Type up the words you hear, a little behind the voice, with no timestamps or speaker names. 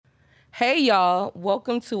Hey y'all,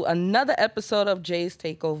 welcome to another episode of Jay's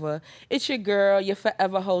Takeover. It's your girl, your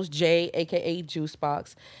forever host Jay, aka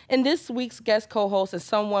Juicebox. And this week's guest co-host is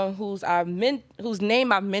someone whose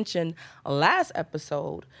name I've mentioned last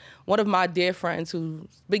episode. One of my dear friends who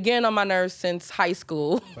began on my nerves since high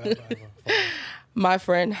school. Forever, ever, forever. My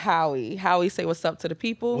friend Howie. Howie, say what's up to the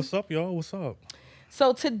people. What's up, y'all? What's up?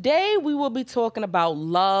 So today we will be talking about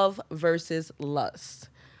love versus lust.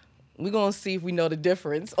 We're going to see if we know the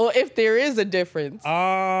difference or if there is a difference.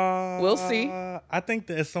 We'll see. I think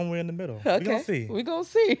that it's somewhere in the middle. Okay. We're gonna see. We're going to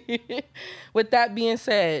see. With that being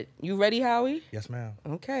said, you ready, Howie? Yes, ma'am.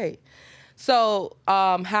 Okay. So,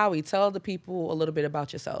 Howie, tell the people a little bit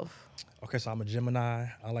about yourself. Okay, so I'm a Gemini.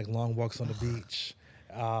 I like long walks on the beach.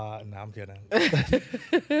 I'm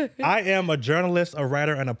kidding. I am a journalist, a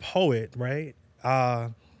writer, and a poet, right? I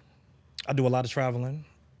do a lot of traveling.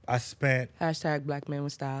 I spent, Hashtag Black Man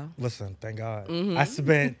with Style. listen, thank God. I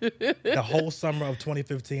spent the whole summer of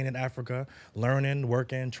 2015 in Africa, learning,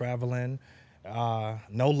 working, traveling. No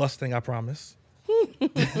lusting, I promise.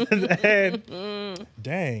 And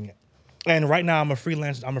dang. And right now I'm a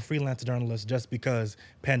freelance journalist just because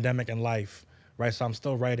pandemic and life, right? So I'm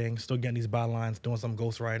still writing, still getting these bylines, doing some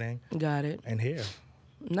ghostwriting, Got it. and here.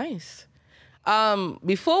 Nice.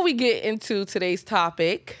 Before we get into today's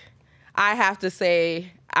topic, I have to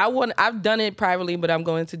say I've done it privately, but I'm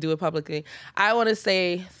going to do it publicly. I want to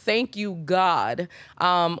say thank you, God.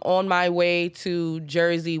 On my way to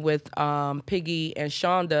Jersey with Piggy and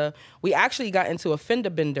Shonda, we actually got into a fender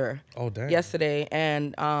bender Oh, dang. yesterday,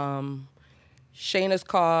 and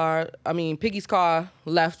Piggy's car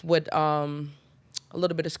left with a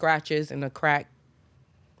little bit of scratches and a crack.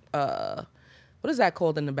 What is that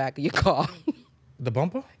called in the back of your car? The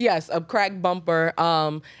bumper? Yes, a cracked bumper,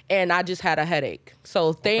 and I just had a headache.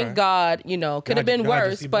 So thank Okay. God, could have been y'all had your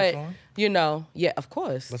worse, seatbelts but on? yeah, of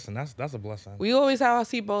course. Listen, that's a blessing. We always have our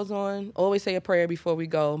seatbelts on, always say a prayer before we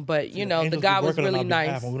go, but the Angels be guy was working on really our behalf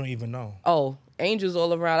nice. and we don't even know. Oh, angels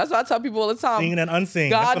all around. That's what I tell people all the time. Seen and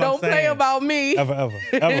unseen. God That's what I'm don't play saying. about me. Ever.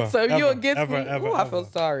 So if you're ever, against ever, me, ever, I feel ever.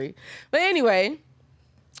 sorry. But anyway,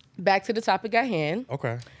 back to the topic at hand.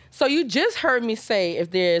 Okay. So you just heard me say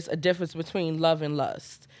if there's a difference between love and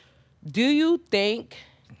lust. Do you think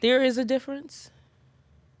there is a difference?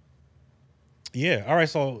 Yeah. All right.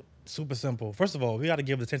 So super simple. First of all, we got to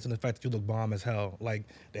give attention to the fact that you look bomb as hell. Like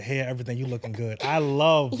the hair, everything. You looking good. I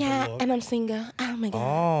love the look. I'm single. Oh my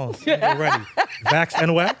God. Oh, single ready. Vaxxed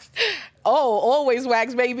and waxed. Oh, always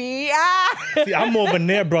wax, baby. Ah. See, I'm more of a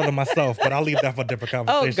Nair brother myself, but I'll leave that for a different Oh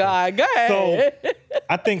conversation. God, go ahead. So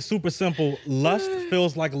I think super simple. Lust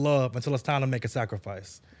feels like love until it's time to make a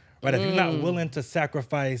sacrifice. Right? If you're not willing to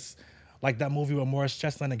sacrifice, like that movie with Morris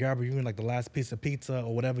Chestnut and Gabrielle Union, like the last piece of pizza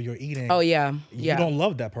or whatever you're eating. Oh yeah, You yeah. don't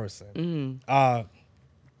love that person.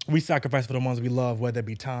 We sacrifice for the ones we love, whether it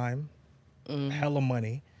be time, hella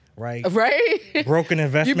money, right? Right? Broken You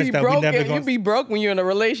investments be that broke. we never You gonna be broke when you're in a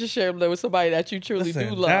relationship with somebody that you truly do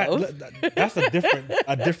love. that's a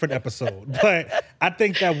different episode. But I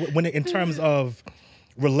think that in terms of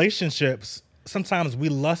relationships, sometimes we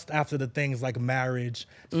lust after the things like marriage,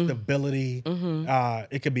 stability.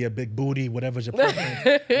 It could be a big booty, whatever's your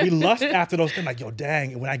preference. We lust after those things, like, yo,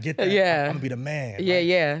 dang, when I get that, Yeah. I'm gonna be the man. Yeah, right?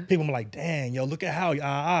 yeah. People are like, dang, yo, look at how,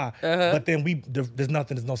 But then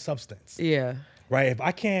there's no substance, Yeah. right? If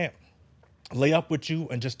I can't lay up with you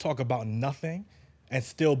and just talk about nothing and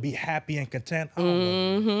still be happy and content, I don't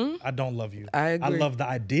love you. I don't love you. I agree. I love the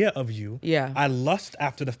idea of you. Yeah. I lust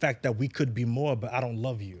after the fact that we could be more, but I don't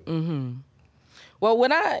love you. Well,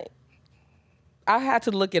 when I had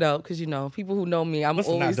to look it up because people who know me, I'm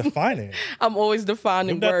Listen, always not defining. I'm always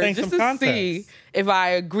defining Give that thing words just some to context. see if I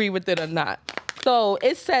agree with it or not. So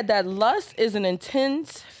it said that lust is an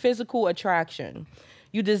intense physical attraction.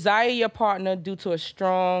 You desire your partner due to a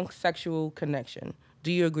strong sexual connection.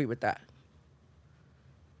 Do you agree with that?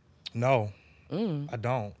 No, I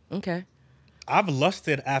don't. Okay. I've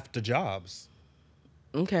lusted after jobs.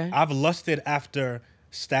 Okay. I've lusted after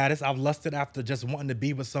status. I've lusted after just wanting to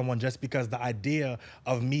be with someone just because the idea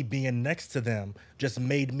of me being next to them just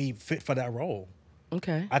made me fit for that role.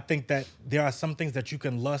 Okay. I think that there are some things that you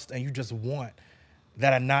can lust and you just want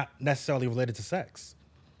that are not necessarily related to sex.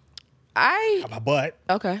 But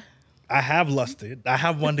Okay. I have lusted. I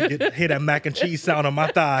have wanted to hear that mac and cheese sound on my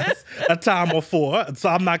thighs a time or four. So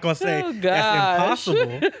I'm not gonna say Oh, that's gosh.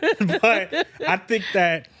 impossible. But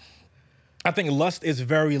I think lust is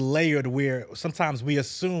very layered where sometimes we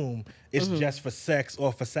assume it's just for sex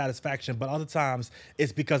or for satisfaction, but other times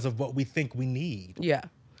it's because of what we think we need. Yeah.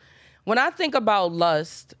 When I think about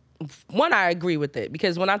lust, one, I agree with it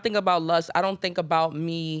because when I think about lust, I don't think about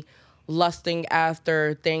me lusting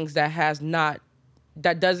after things that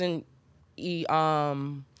doesn't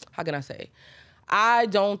how can I say? I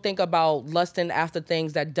don't think about lusting after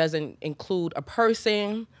things that doesn't include a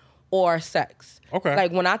person or sex. Okay.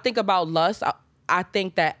 Like when I think about lust, I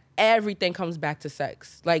think that everything comes back to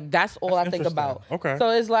sex. Like that's all I think about. Okay. So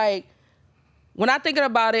it's like when I'm thinking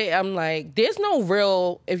about it, I'm like, there's no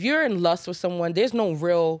real, if you're in lust with someone, there's no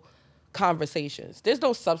real conversations. There's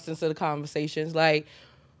no substance to the conversations. Like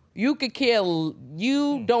you could care,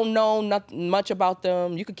 you don't know nothing much about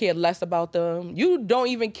them. You could care less about them. You don't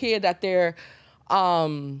even care that they're,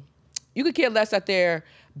 you could care less that they're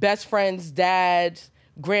best friends, dads,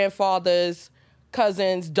 grandfathers,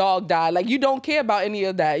 cousins, dog died. Like you don't care about any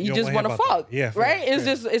of that. You just want to fuck. Yeah, fair, right? It's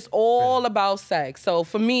fair. just, it's all about sex. So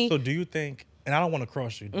for me. So do you think, and I don't want to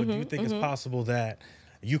cross you, but do you think it's possible that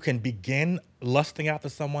you can begin lusting after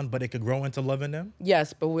someone, but it could grow into loving them?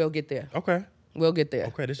 Yes, but we'll get there. Okay. We'll get there.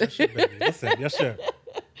 Okay, this your shit, baby. Listen, your shit.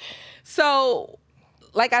 So,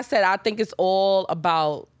 like I said, I think it's all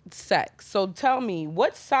about sex. So tell me,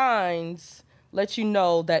 what signs let you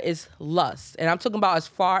know that it's lust? And I'm talking about as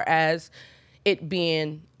far as it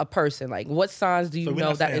being a person. Like, what signs do you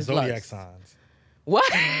know that is zodiac lust? signs. What?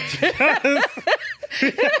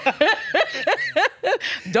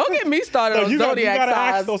 Don't get me started on zodiac you gotta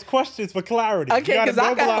signs. ask those questions for clarity. Okay, because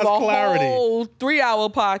I got a whole 3-hour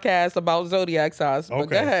podcast about zodiac signs. But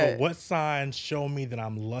Okay, go ahead. so what signs show me that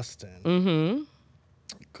I'm lusting?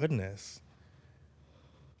 Goodness.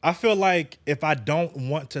 I feel like if I don't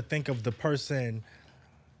want to think of the person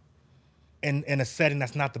in a setting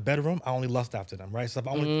that's not the bedroom, I only lust after them, right? So if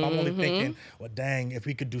I'm only thinking, well, dang, if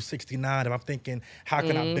we could do 69, if I'm thinking, how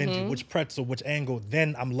can I bend you, which pretzel, which angle,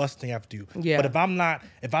 then I'm lusting after you. Yeah. But if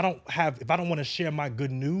I don't want to share my good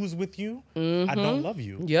news with you, I don't love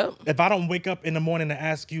you. Yep. If I don't wake up in the morning and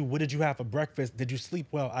ask you, what did you have for breakfast? Did you sleep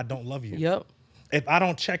well? I don't love you. Yep. If I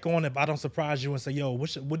don't check on, if I don't surprise you and say, yo,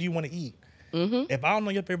 what do you want to eat? If I don't know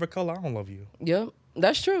your favorite color, I don't love you. Yep.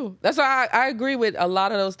 That's true. That's why I agree with a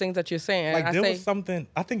lot of those things that you're saying. Like there was something,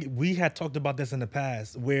 I think we had talked about this in the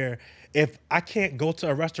past, where if I can't go to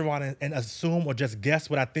a restaurant and assume or just guess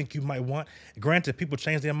what I think you might want, granted, people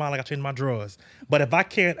change their mind like I change my drawers. But if I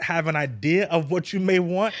can't have an idea of what you may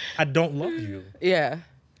want, I don't love you. Yeah.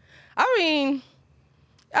 I mean,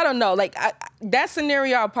 I don't know. Like that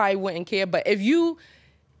scenario, I probably wouldn't care. But if you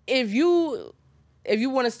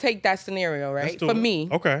want to take that scenario, right? For me,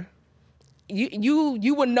 okay.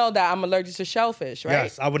 You would know that I'm allergic to shellfish, right?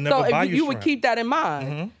 Yes, I would never buy you you would shrimp. keep that in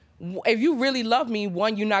mind. If you really love me,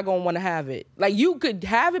 one, you're not gonna want to have it. Like you could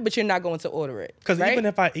have it, but you're not going to order it. Because right? even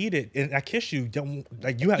if I eat it and I kiss you, you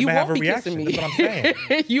might have won't a be reaction. kissing me. That's what I'm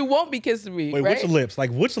saying. You won't be kissing me. Wait, right? which lips?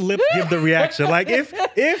 Like which lips give the reaction? Like if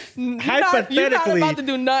hypothetically you're not about to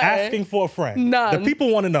do nothing. asking for a friend, None. the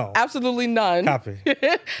people want to know. Absolutely none. Copy.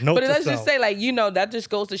 Note But to let's self. just say, like, that just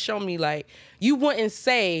goes to show me, like, you wouldn't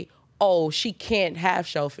say, oh, she can't have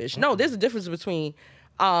shellfish. No, there's a difference between,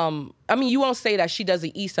 you won't say that she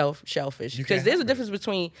doesn't eat shellfish. Because there's a difference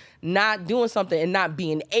between not doing something and not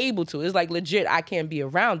being able to. It's like, legit, I can't be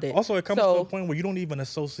around it. Also, it comes to a point where you don't even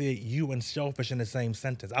associate you and shellfish in the same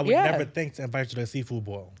sentence. I would never think to invite you to a seafood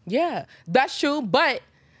boil. Yeah, that's true. But,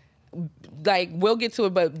 like, we'll get to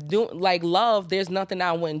it. But, love, there's nothing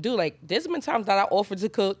I wouldn't do. Like, there's been times that I offered to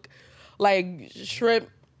cook, like, shrimp,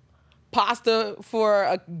 pasta for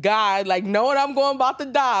a guy, like knowing I'm about to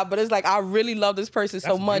die, but it's like I really love this person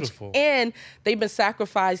so much, beautiful. And they've been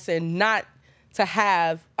sacrificing not to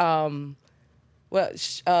have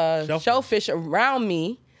shellfish around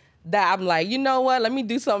me. That I'm like, you know what? Let me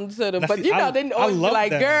do something to them. Now, but see, they always be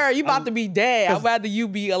like, that. girl, you about to be dead. I'd rather you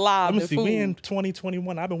be alive. Let me than see. food. We in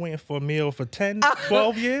 2021. I've been waiting for a meal for 10,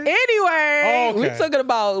 12 years. Anyway, okay. we talking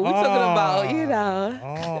about,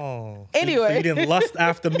 Oh. Anyway. So you didn't lust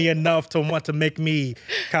after me enough to want to make me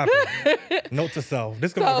copy. Note to self.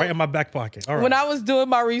 This going to be right in my back pocket. All right. When I was doing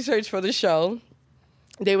my research for the show,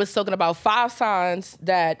 they was talking about 5 signs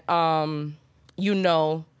that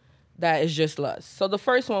that is just lust. So the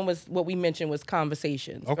first one was what we mentioned was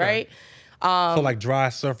conversations, right? So like dry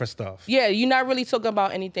surface stuff. Yeah, you're not really talking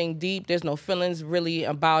about anything deep. There's no feelings really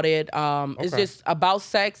about it. It's just about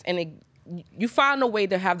sex, and you find a way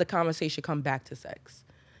to have the conversation come back to sex.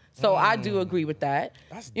 So I do agree with that.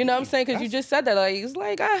 You know what I'm saying? Because you just said that. Like, it's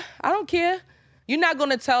like, I don't care. You're not going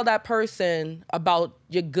to tell that person about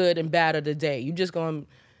your good and bad of the day. You just going,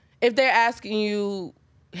 if they're asking you,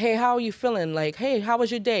 hey, how are you feeling? Like, hey, how was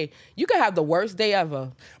your day? You could have the worst day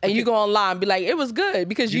ever. And you go online and be like, it was good,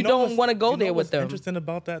 because you don't want to go there with them. What's interesting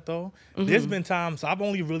about that, though? There's been times, I've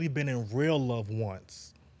only really been in real love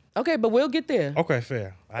once. Okay, but we'll get there. Okay,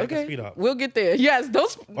 fair. I can speed up. We'll get there. Yes,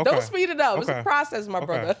 don't Okay. speed it up. It's a Okay. process, my Okay.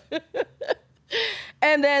 brother.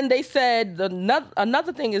 And then they said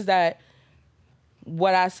another thing is that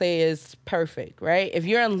what I say is perfect, right? If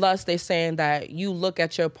you're in lust, they're saying that you look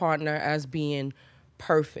at your partner as being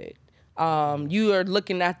perfect. You are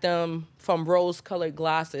looking at them from rose-colored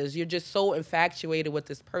glasses. You're just so infatuated with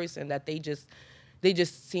this person that they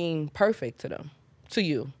just seem perfect to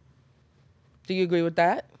you. Do you agree with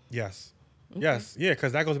that? Yes. Yes. Yeah,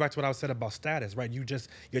 because that goes back to what I said about status, right?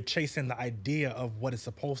 You're chasing the idea of what it's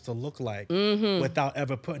supposed to look like without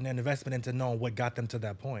ever putting an investment into knowing what got them to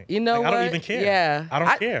that point. You know Like, what? I don't even care. Yeah. I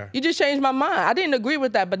don't care. You just changed my mind. I didn't agree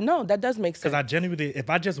with that, but no, that does make sense. Because I genuinely, if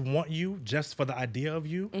I just want you just for the idea of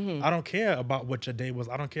you, I don't care about what your day was.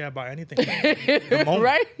 I don't care about anything. The moment.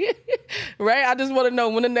 Right? Right? I just want to know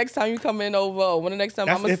when the next time you come in over, or when the next time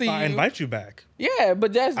I'm That's going to if see I you. invite you back. Yeah,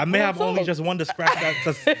 but that's I may what have I'm only saying. just one to scratch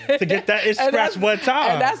that to get that itch And scratched one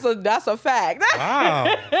time. And that's a fact.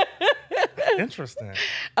 Wow. Interesting.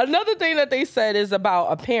 Another thing that they said is about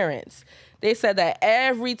appearance. They said that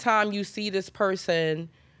every time you see this person,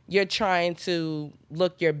 you're trying to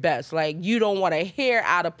look your best. Like, you don't want a hair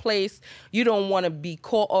out of place. You don't want to be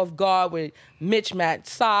caught off guard with mismatched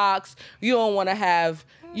socks. You don't want to have,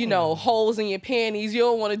 holes in your panties. You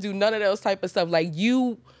don't want to do none of those type of stuff. Like,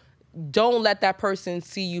 you don't let that person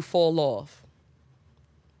see you fall off.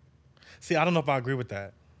 See, I don't know if I agree with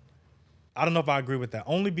that.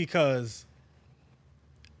 Only because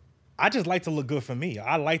I just like to look good for me.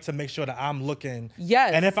 I like to make sure that I'm looking.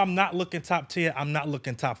 Yes. And if I'm not looking top tier, I'm not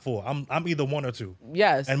looking top 4. I'm either 1 or 2.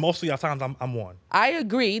 Yes. And most of the times I'm 1. I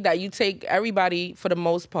agree that you take everybody for the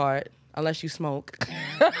most part, unless you smoke.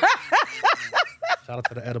 Shout out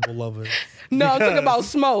to the edible lovers. No, I'm talking about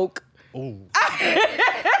smoke. Ooh.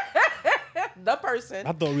 The person.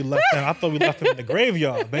 I thought we left him in the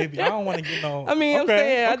graveyard, baby. I don't want to get no. I mean, I'm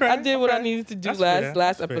saying I did what I needed to do That's fair.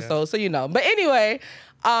 last That's fair. episode, so you know. But anyway,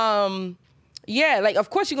 yeah, like of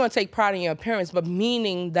course you're gonna take pride in your appearance, but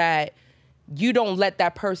meaning that you don't let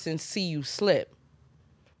that person see you slip,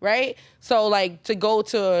 right? So like to go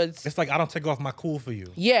towards It's like I don't take off my cool for you.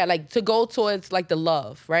 like to go towards like the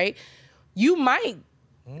love, right? You might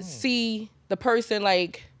see the person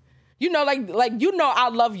like. I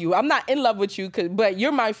love you. I'm not in love with you, but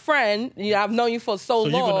you're my friend. I've known you for so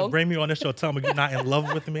long. So you're gonna bring me on this show, tell me you're not in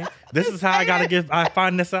love with me? This is how I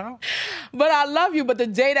find this out? But I love you. But the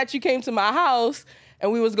day that you came to my house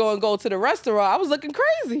and we was going to go to the restaurant, I was looking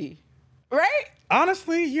crazy, right?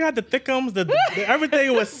 Honestly, you had the thickums,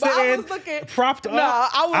 everything was But I sitting, was looking- propped No,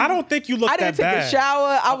 up. I don't think you looked I didn't that take bad. a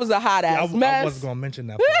shower. I was a hot ass mess. I wasn't gonna mention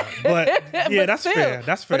that part, but yeah, But that's still. fair.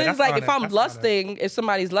 That's fair. But it's That's like honest. if I'm That's lusting, if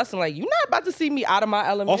somebody's lusting, like you're not about to see me out of my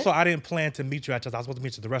element. honest. Also, I didn't plan to meet you at. I was supposed to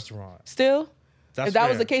meet you at the restaurant. Still. That's if that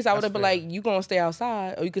was fair. the case, I would That's have been fair. like, you gonna stay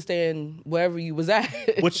outside, or you could stay in wherever you was at.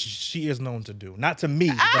 Which she is known to do. Not to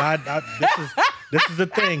me, but this is the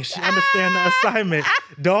thing. She understands the assignment.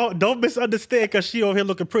 Don't misunderstand because she over here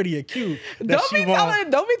looking pretty and cute. Don't be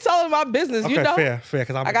telling my business. Okay, You know, fair.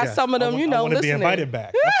 Because I got some of them, I want to be listening. invited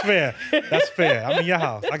back. That's fair. I'm in your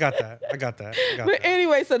house. I got that. But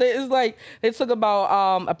anyway, so it's like they talk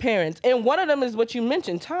about appearance, and one of them is what you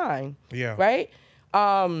mentioned, time. Yeah. Right.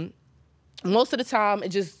 Most of the time,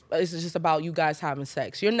 it's just about you guys having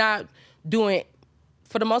sex. You're not doing,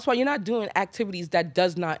 for the most part, you're not doing activities that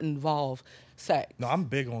does not involve sex. No, I'm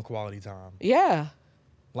big on quality time. Yeah.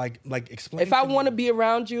 Like explain. If I want to be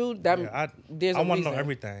around you, there's I a want to reason. know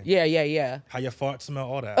everything. Yeah. How your farts smell,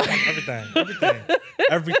 all that.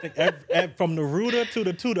 Everything. From the rooter to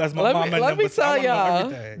the tutor, as my mom Let me tell y'all,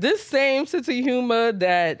 this same sense of humor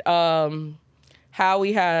that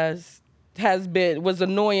Howie was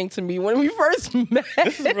annoying to me when we first met.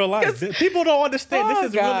 This is real life. People don't understand. Oh, This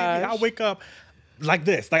is really me. gosh. I wake up like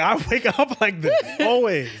this. Like I wake up like this.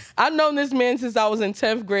 Always. I've known this man since I was in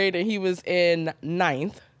 10th grade and he was in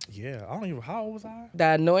 9th. Yeah. I don't even. How old was I?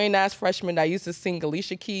 That annoying ass freshman that used to sing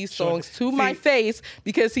Alicia Keys Sure. songs to See- my face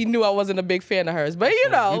because he knew I wasn't a big fan of hers. But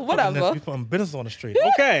whatever. We putting business on the street.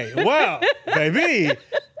 Okay. Well, baby.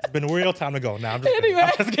 It's been a real time to go. Now I'm just kidding. I'm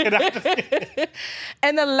just kidding.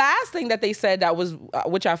 And the last thing that they said that was,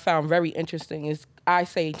 which I found very interesting, is I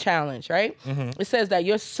say challenge, right? Mm-hmm. It says that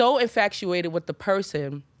you're so infatuated with the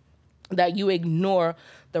person that you ignore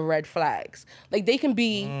the red flags. Like they can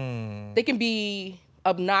be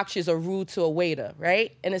obnoxious or rude to a waiter,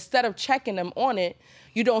 right? And instead of checking them on it,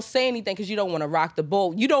 you don't say anything because you don't want to rock the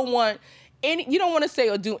boat. You don't want to say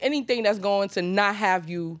or do anything that's going to not have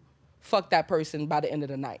you fuck that person by the end of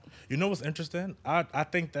the night. You know what's interesting? I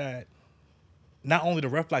think that not only the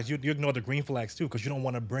red flags, you ignore the green flags too, because you don't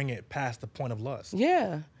want to bring it past the point of lust.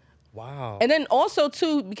 Yeah. Wow. And then also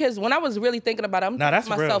too, because when I was really thinking about it, I'm Now thinking that's to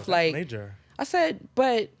myself real. That's like, major. I said,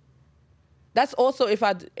 but that's also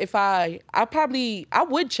I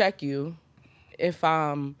would check you if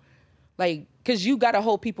like, because you got to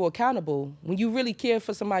hold people accountable. When you really care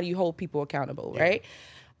for somebody, you hold people accountable, right?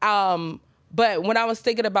 But when I was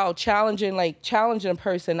thinking about challenging a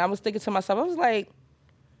person, I was thinking to myself, I was like,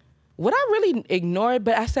 would I really ignore it?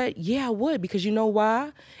 But I said, yeah, I would, because you know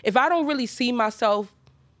why? If I don't really see myself,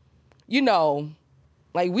 you know,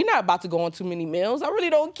 like, we're not about to go on too many meals. I really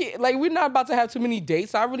don't care. Like, we're not about to have too many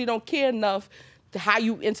dates. So I really don't care enough to how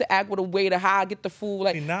you interact with a waiter, how I get the food.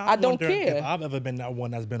 Like, Now I I'm don't wondering care. if I've ever been that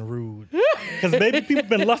one that's been rude. Because maybe people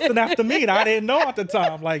been lusting after me and I didn't know at the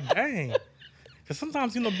time. Like, dang. Because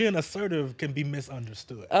sometimes, being assertive can be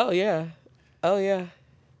misunderstood. Oh, yeah. Oh, yeah.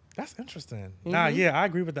 That's interesting. Nah, yeah, I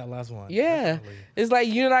agree with that last one. Yeah. Definitely. It's like,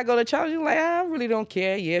 you're not going to challenge. You're like, I really don't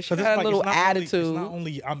care. Yeah, she 'Cause it's got a like, little it's not attitude.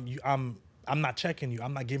 Only, it's not only I'm not checking you.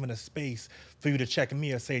 I'm not giving a space for you to check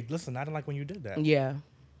me or say, listen, I didn't like when you did that. Yeah.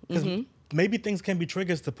 Because maybe things can be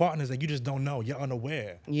triggers to partners that you just don't know. You're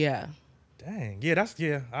unaware. Yeah. Dang. Yeah,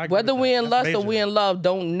 I agree Whether with we that. in That's lust or major. we in love,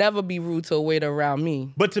 don't never be rude to a waiter around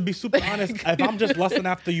me. But to be super honest, if I'm just lusting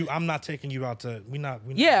after you, I'm not taking you out to. We not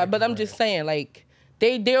Yeah, but I'm bread. just saying, like,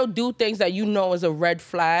 they'll do things that you know is a red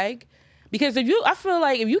flag. Because I feel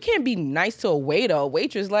like if you can't be nice to a waiter or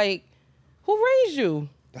waitress, like, who raised you?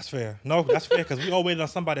 That's fair. No, that's fair because we all waited on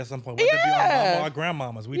somebody at some point. Whether it be our mama or our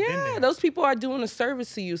grandmamas, we've been Yeah, there. those people are doing a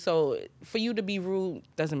service to you. So for you to be rude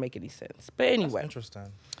doesn't make any sense. But That's anyway, interesting.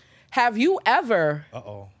 have you ever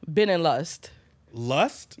Uh-oh. been in lust?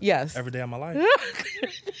 Lust? Yes. Every day of my life.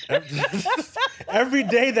 Every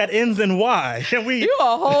day that ends in Y. Can we? You a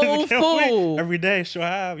whole can we? fool. Every day, sure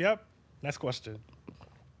have. Yep. Next question.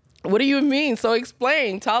 What do you mean? So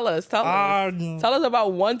explain. Tell us. Tell us. Um, Tell us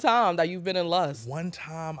about one time that you've been in lust. One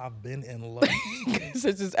time I've been in lust.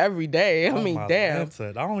 Since it's every day. I mean, my damn.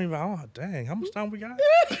 Dang, how much time we got?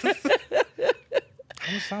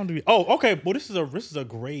 How much time do we? Oh, okay. Well, this is a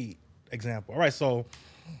great example. All right, so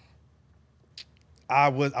I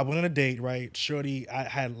went on a date, right? Shorty,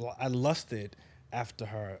 I lusted after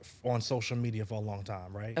her on social media for a long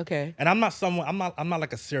time, right? Okay. And I'm not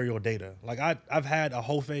like a serial dater. Like I've had a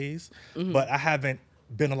whole phase, but I haven't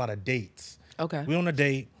been on a lot of dates. Okay. We on a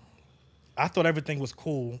date. I thought everything was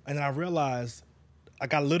cool, and then I realized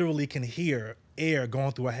like I literally can hear air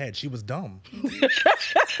going through her head. She was dumb.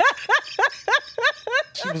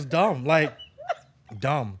 She was dumb. Like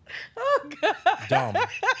dumb. Oh, God. Dumb.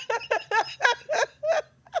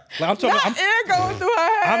 Like I'm Air going through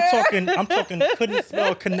her head. I'm talking couldn't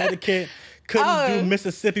spell Connecticut, couldn't do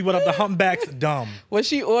Mississippi without the humpbacks, dumb. Was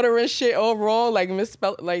she ordering shit all wrong, like No,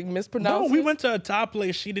 mispronounced? we went to a Thai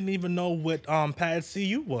place. She didn't even know what pad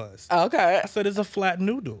CU was. Okay. I said it's a flat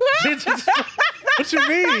noodle. What you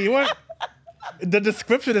mean? What? The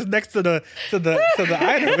description is next to the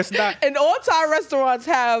item. It's not. And all Thai restaurants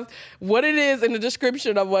have what it is in the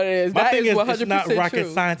description of what it is. My That thing is is, 100% it's not rocket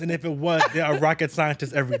true. science, and if it was, there are rocket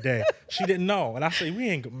scientists every day. She didn't know, and I say we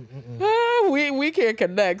ain't. We can't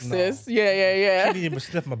connect, sis. Yeah. She didn't even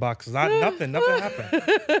sniff my boxes. Nothing happened.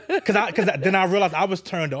 Because then I realized I was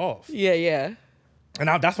turned off. Yeah.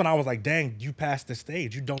 And that's when I was like, dang, you passed the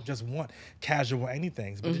stage. You don't just want casual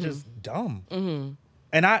anything, but it's just dumb.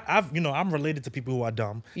 And I'm related to people who are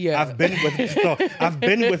dumb. Yeah. I've been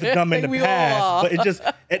with dumb in the We all past,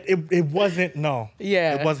 are. but it wasn't, no.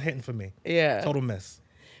 Yeah. It wasn't hitting for me. Yeah. Total miss.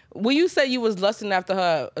 When you said you was lusting after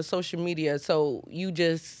her on social media, so you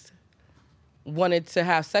just wanted to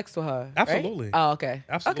have sex with her, right? Absolutely. Oh, okay.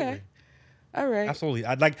 Absolutely. Okay. All right. Absolutely.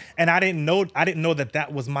 And I didn't know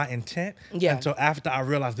that was my intent Yeah. until after I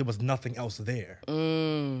realized there was nothing else there.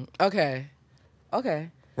 Okay.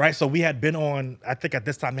 Right. So we had been on, I think at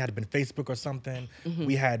this time it had been Facebook or something.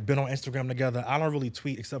 We had been on Instagram together. I don't really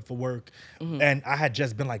tweet except for work. And I had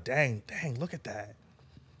just been like, dang, look at that.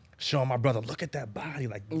 Showing my brother, look at that body.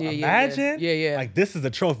 Like, imagine. Yeah. Like, this is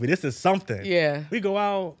a trophy. This is something. Yeah. We go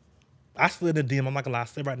out. I slid in the DM. I'm not gonna lie. I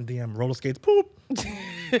slid right in the DM. Roller skates. Poop.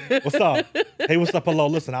 What's up? Hey, what's up? Hello.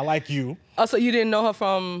 Listen, I like you. Oh, so you didn't know her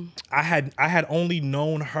from? I had only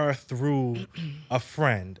known her through a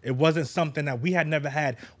friend. It wasn't something that we had never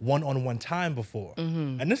had one-on-one time before.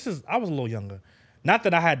 And I was a little younger. Not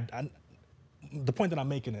that the point that I'm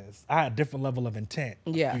making is I had a different level of intent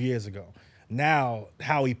a few years ago. Now,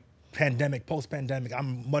 post-pandemic,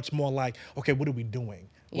 I'm much more like, okay, what are we doing?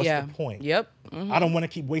 What's the point? Yep. I don't want to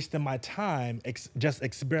keep wasting my time just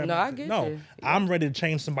experimenting. No, I get you. Yeah. I'm ready to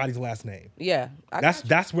change somebody's last name. Yeah.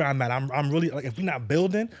 That's where I'm at. I'm really like, if we're not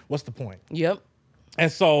building, what's the point? Yep. And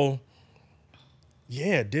so,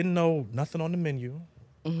 yeah, didn't know nothing on the menu.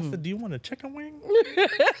 I said, do you want a chicken wing?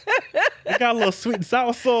 It got a little sweet and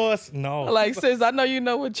sour sauce. No. Like, sis, I know you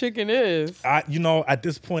know what chicken is. At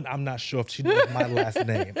this point, I'm not sure if she knows my last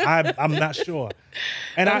name. I'm not sure.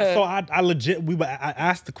 And I legit, I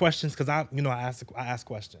asked the questions because I asked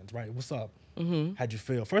questions, right? What's up? How'd you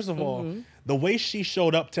feel? First of all, the way she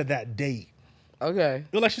showed up to that date, Okay.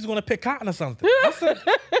 it looked like she's going to pick cotton or something. I said,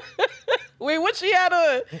 Wait, what she had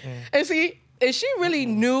on? And see, if she really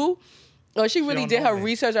knew, or she really don't did know her me.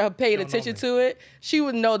 research or her paid don't know attention me. to it, she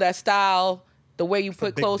would know that style, the way you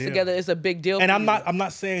put big clothes deal. together is a big deal. and for I'm you.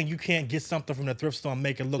 not saying you can't get something from the thrift store and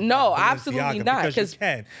make it look No, like absolutely Balenciaga, not, because 'cause- you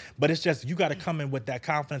can. But it's just you got to come in with that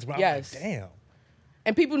confidence. Where Yes. I'm like, damn.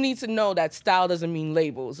 And people need to know that style doesn't mean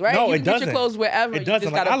labels, right? No, you it can doesn't. get your clothes wherever. It doesn't. You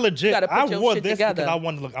just Like, gotta, I legit, you gotta put I your wore shit this together. because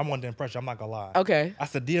I wanted to impress you. I'm not gonna lie. Okay. I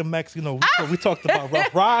said DMX. We talked about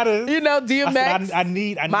Rough Riders. You know, I DMX. said, I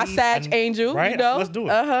need my Sag Angel. Right. You know? Let's do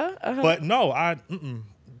it. But no, I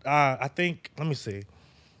think. Let me see.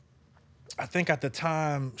 I think at the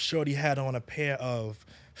time, Shorty had on a pair of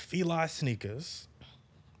Fila sneakers.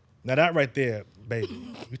 Now that right there,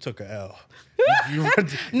 baby, you took a L. You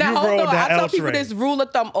Now, hold rode on. that I tell L people train. this rule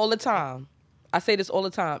of thumb all the time. I say this all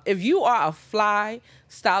the time. If you are a fly,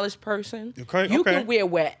 stylish person, Okay, you okay. can wear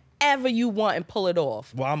wherever you want and pull it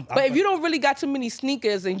off. Well, but if you don't really got too many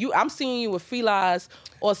sneakers and I'm seeing you with Filas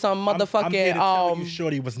or some motherfucking I'm here to tell you,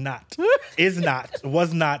 Shorty was not,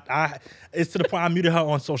 was not. It's to the point I muted her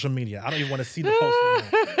on social media. I don't even want to see the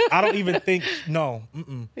post anymore. I don't even think. No.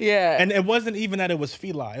 Yeah. And it wasn't even that it was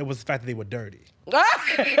Fila. It was the fact that they were dirty.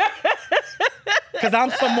 Because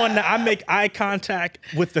I'm someone that I make eye contact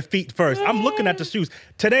with the feet first. I'm looking at the shoes.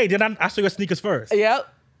 Today, I saw your sneakers first. Yep.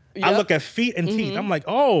 I look at feet and teeth. I'm like,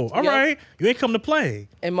 oh, all Yep. right. You ain't come to play.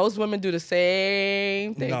 And most women do the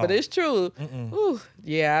same thing, No. but it's true. Ooh,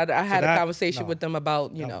 yeah, I had a that- conversation no. with them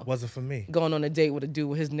about, That wasn't for me. going on a date with a dude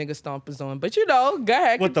with his nigga stompers on. But go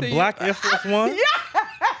ahead. With the continue. black Air Force One?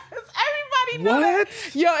 Everybody know that.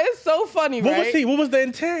 What? Yo, it's so funny, What right? was he? What was the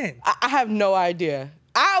intent? I have no idea.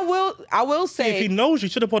 I will say. If he knows, you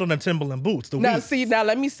should have put on the Timberland boots. The Now, Weeks. now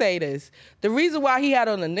let me say this. The reason why he had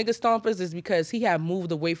on the nigga stompers is because he had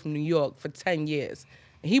moved away from New York for 10 years.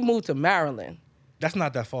 He moved to Maryland. That's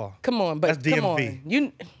not that far. Come on, but That's come DMV.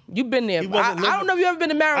 on. You've been there. He I wasn't living- don't know if you ever been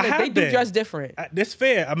to Maryland. I They have do been. dress different. That's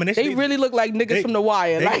fair. I mean, They really look like niggas from The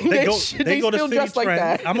Wire. Like, they go they to still City dress like Trends.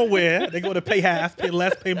 that. I'm aware. They go to pay half, pay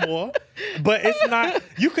less, pay more. But it's not.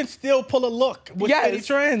 You can still pull a look with City Yes,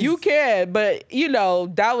 Trends. you can, but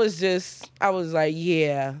that was just. I was like,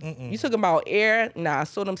 yeah. You talking about air? Nah, I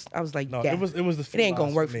saw them. I was like, No, yeah. it was the. It ain't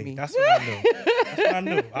gonna Felines work for me. That's what I knew. That's what I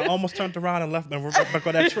knew. I almost turned around and left and went back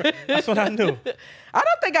on that trip. That's what I knew. I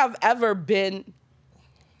don't think I've ever been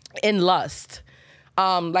in lust.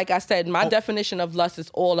 Like I said, my definition of lust is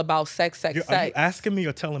all about sex. Are you asking me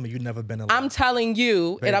or telling me you've never been in lust? I'm telling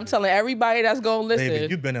you, and I'm Baby. telling everybody that's gonna listen. Baby,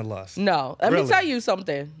 you've been in lust. No, let me Really? tell you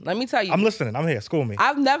something. Let me tell you. I'm listening. I'm here. School me.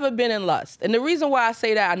 I've never been in lust. And the reason why I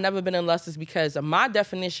say that I've never been in lust is because my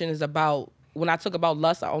definition is about, when I talk about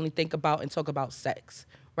lust, I only think about and talk about sex,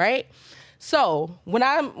 right? So when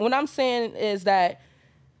I'm saying is that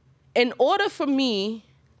in order for me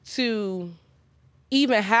to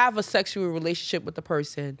even have a sexual relationship with the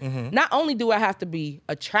person, not only do I have to be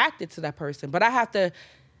attracted to that person, but I have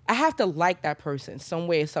to like that person some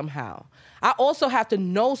way, somehow. I also have to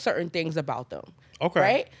know certain things about them. Okay.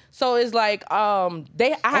 Right? So it's like I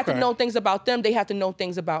have to Okay. know things about them, they have to know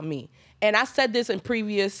things about me. And I said this in a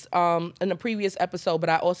previous episode, but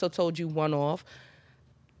I also told you one off.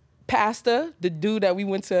 Pastor, the dude that we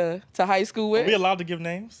went to high school Are with, we allowed to give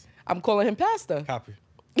names? I'm calling him Pastor. Copy.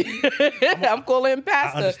 I'm calling him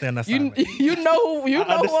Pastor. I understand that You assignment. you know who I'm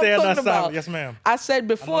understand talking that about. assignment. Yes, ma'am. I said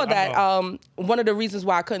before I that know. one of the reasons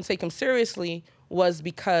why I couldn't take him seriously was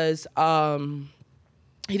because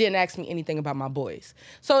he didn't ask me anything about my boys.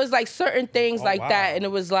 So it's like certain things like wow. that. And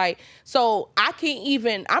it was like, so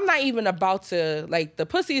I'm not even about to, like, the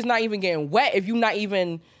pussy is not even getting wet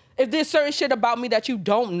if there's certain shit about me that you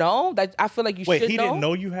don't know, that I feel like you Wait, should he know. didn't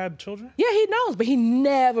know you had children? Yeah, he knows, but he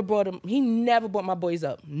never brought my boys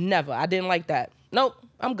up. Never. I didn't like that. Nope,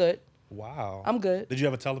 I'm good. Wow. I'm good. Did you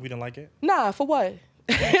ever tell him you didn't like it? Nah, for what?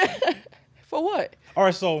 For what? All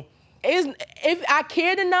right, so If I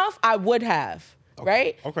cared enough, I would have.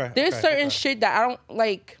 Right? okay, There's okay, certain okay. shit that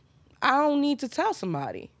I don't need to tell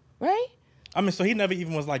somebody. Right? I mean, so he never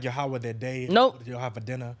even was like, yo, how were their day? Nope. Did y'all have a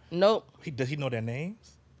dinner? Nope. Does he know their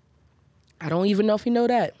names? I don't even know if he know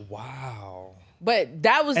that. Wow. But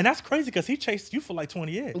that was And that's crazy because he chased you for like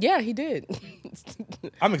 20 years. yeah, he did.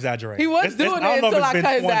 I'm exaggerating. He was doing don't it know if until it's I been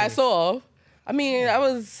cut his 20. ass off. I mean, I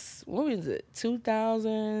was what was it?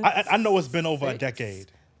 2000. I know it's been over a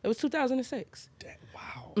decade. It was 2006.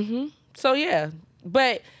 Wow. So yeah,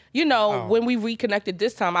 but you know, Wow. when we reconnected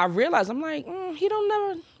this time, I realized I'm like, he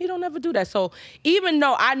don't never do that. So even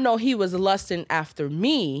though I know he was lusting after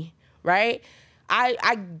me, right?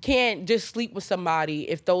 I can't just sleep with somebody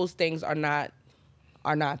if those things are not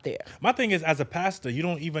there. My thing is, as a pastor, you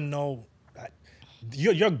don't even know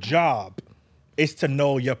your job is to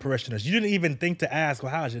know your parishioners. You didn't even think to ask,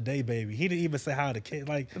 well, how's your day, baby? He didn't even say how the kid.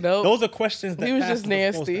 Like, Nope. those are questions that He was just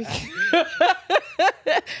pastors are nasty. supposed to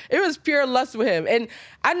ask. It was pure lust with him.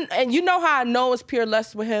 And you know how I know it was pure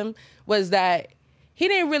lust with him was that he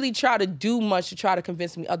didn't really try to do much to try to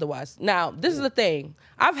convince me otherwise. Now, this is the thing.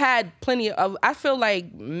 I've had plenty of, I feel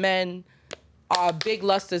like men are big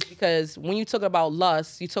lusters because when you talk about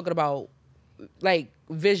lust, you're talking about like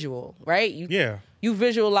visual, right? You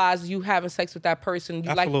visualize you having sex with that person. You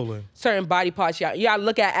Absolutely. like certain body parts. Y'all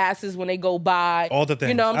look at asses when they go by. All the things.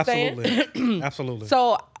 You know what I'm Absolutely. saying? Absolutely.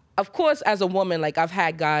 So, of course, as a woman, like I've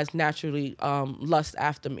had guys naturally lust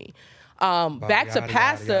after me. Back to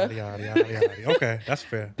Pastor. Yada. Okay, that's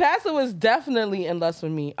fair. Pastor was definitely in lust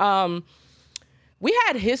with me. We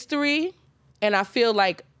had history, and I feel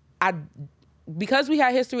like because we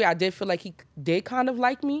had history, I did feel like he did kind of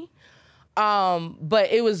like me.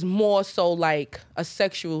 But it was more so like a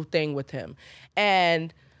sexual thing with him.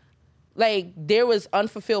 And like there was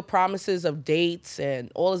unfulfilled promises of dates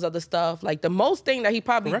and all this other stuff. Like the most thing that he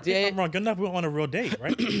probably Correct me if did. I'm wrong. Good enough, we were on a real date,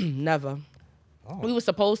 right? Never. Oh. We were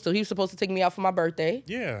supposed to. He was supposed to take me out for my birthday.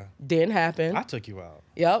 Yeah. Didn't happen. I took you out.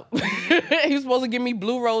 Yep. He was supposed to give me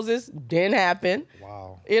blue roses. Didn't happen.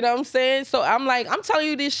 Wow. You know what I'm saying? So I'm like, I'm telling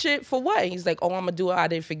you this shit for what? He's like, oh, I'm gonna do it. I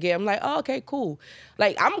didn't forget. I'm like, oh, okay, cool.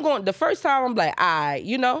 Like the first time I'm like,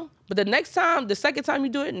 you know? But the second time you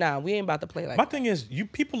do it, nah, we ain't about to play like My that. thing is,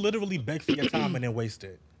 people literally beg for your time and then waste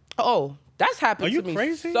it. Oh, that's happened Are you to me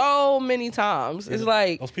crazy? so many times. It's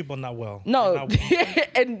like, Those people are not well. no, They're not well.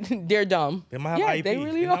 and they're dumb. They might have yeah, IEP. they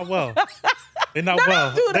really They're are. not well. They're not No, well.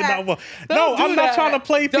 don't do They're that. not well. Don't No, do I'm not that. trying to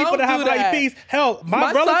play people Don't that have do that. IEPs. Hell,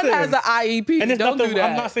 my son relatives has an IEP. And there's Don't nothing. do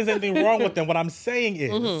that. I'm not saying there's anything wrong with them. What I'm saying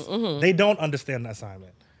is they don't understand the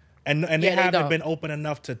assignment, and they Yeah, they haven't don't. been open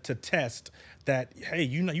enough to test that. Hey,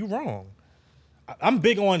 you wrong. I'm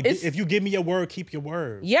big on if you give me your word, keep your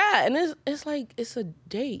word. Yeah, and it's like it's a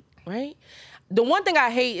date, right? The one thing I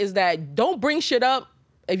hate is that don't bring shit up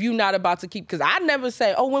if you're not about to keep. Because I never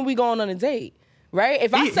say, oh, when we going on a date, right?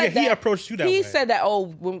 If I said that, he approached you that he way. said that, oh,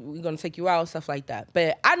 when we gonna take you out, stuff like that.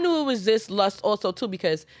 But I knew it was this lust also too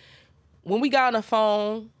because when we got on the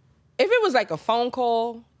phone, if it was like a phone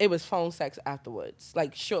call, it was phone sex afterwards,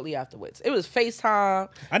 like shortly afterwards. It was FaceTime.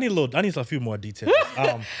 I need a few more details.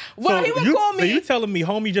 Well, he would call me. So you telling me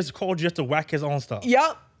homie just called you just to whack his own stuff?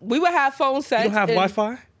 Yup, we would have phone sex. You don't have and-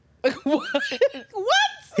 Wi-Fi? What?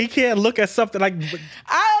 He can't look at something like.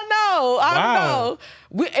 I don't know.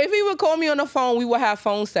 If he would call me on the phone, we would have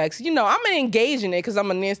phone sex. You know, I'm gonna engage in it because I'm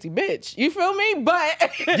a nasty bitch. You feel me?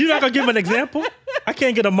 But You're not gonna give an example? I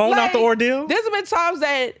can't get a moan out the ordeal. There's been times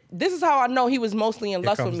that this is how I know he was mostly in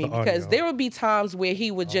lust with comes me the because audio. there would be times where he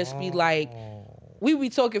would just be like, we would be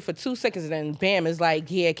talking for 2 seconds and then bam, it's like,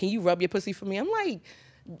 yeah, can you rub your pussy for me? I'm like,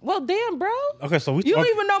 well, damn, bro. Okay, so You don't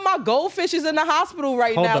even know my goldfish is in the hospital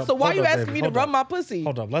right Hold now. up, So why hold you up, asking baby, me to hold rub up. my pussy?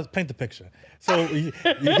 Hold up, let's paint the picture. So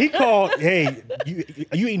he called, hey,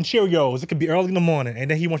 you eating Cheerios? It could be early in the morning,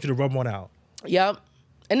 and then he wants you to rub one out. Yep.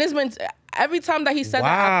 And this been every time that he said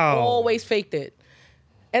that, I've Wow. always faked it.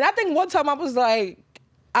 And I think one time I was like,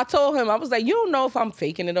 I told him, I was like, you don't know if I'm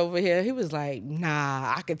faking it over here. He was like,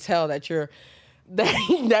 nah, I could tell that you're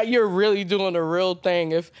that you're really doing the real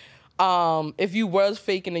thing. If you was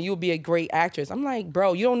faking it, you'll be a great actress. I'm like,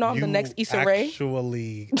 bro, you don't know I'm the next Issa Rae?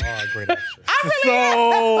 Actually are a great actress.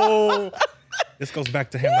 So this goes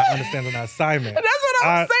back to him not understanding the assignment. That's what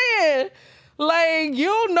I'm saying. Like, you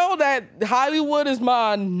don't know that Hollywood is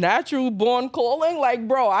my natural born calling. Like,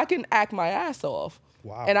 bro, I can act my ass off.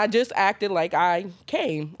 Wow. And I just acted like I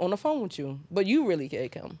came on the phone with you. But you really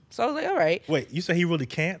can't come. So I was like, all right. Wait, you said he really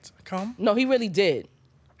can't come? No, he really did.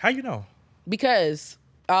 How you know? Because,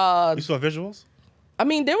 You saw visuals? I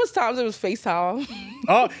mean, there was times it was FaceTime.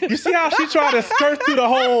 Oh, you see how she tried to skirt through the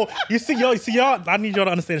whole. You see y'all. I need y'all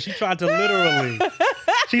to understand. She tried to literally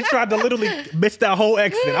miss that whole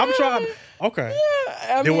exit. I'm trying. Okay.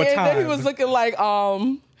 I There mean, were and then he times. was looking like,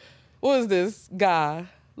 what was this guy?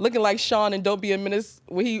 Looking like Sean and Don't Be a Menace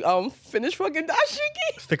when he finished fucking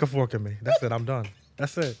dashiki. Stick a fork in me. That's it. I'm done.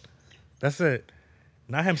 That's it.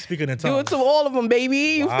 Not him speaking in Do tongues. it to all of them, baby.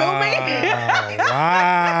 You feel me?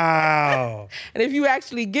 Wow. And if you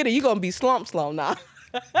actually get it, you're going to be slump now.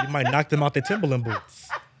 You might knock them out their Timberland boots.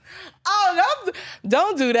 Oh,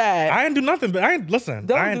 don't do that. I ain't do nothing, but I ain't listen.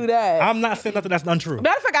 Don't do that. I'm not saying nothing that's untrue.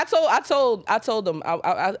 Matter of fact, I told them.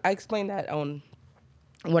 I explained that on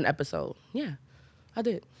one episode. Yeah, I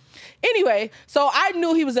did. Anyway, so I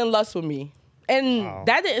knew he was in lust with me. And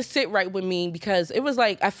that didn't sit right with me because it was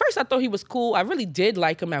like, at first I thought he was cool. I really did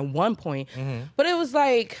like him at one point. But it was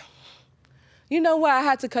like, you know what? I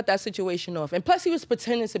had to cut that situation off. And plus he was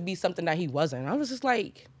pretending to be something that he wasn't. I was just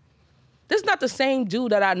like, this is not the same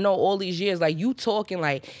dude that I know all these years. Like, you talking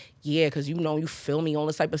like, yeah, because you know, you feel me, all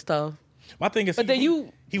this type of stuff. My thing is, but then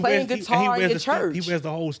you playing guitar in your church. He wears the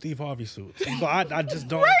whole Steve Harvey suit. So I just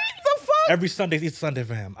don't. Right? The fuck? Every Sunday is Sunday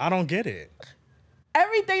for him. I don't get it.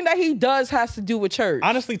 Everything that he does has to do with church.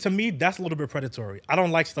 Honestly, to me, that's a little bit predatory. I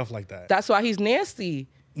don't like stuff like that. That's why he's nasty.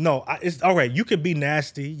 No, it's all right. You could be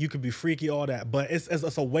nasty, you could be freaky, all that, but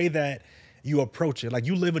it's a way that you approach it. Like,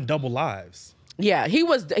 you live in double lives. Yeah, he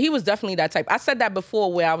was definitely that type. I said that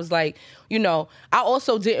before where I was like, you know, I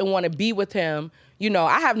also didn't want to be with him. You know,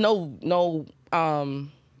 I have no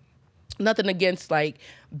nothing against like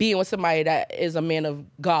being with somebody that is a man of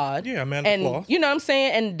God. Yeah, a man of cloth. You know what I'm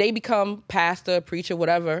saying? And they become pastor, preacher,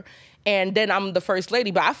 whatever. And then I'm the first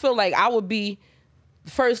lady. But I feel like I would be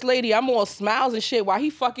first lady. I'm all smiles and shit while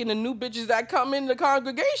he fucking the new bitches that come in the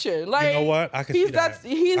congregation. Like, you know what? I can see that.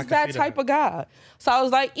 He's that type of guy. So I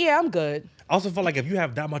was like, yeah, I'm good. I also feel like if you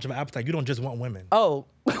have that much of an appetite, you don't just want women. Oh,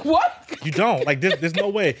 what? You don't. Like, there's no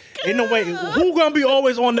way. Ain't no way. Who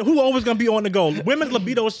always gonna be on the go? Women's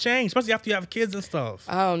libidos change, especially after you have kids and stuff.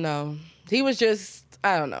 I don't know. He was just,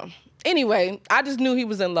 I don't know. Anyway, I just knew he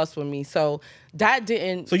was in lust with me. So that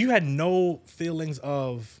didn't. So you had no feelings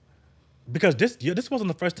of, because this wasn't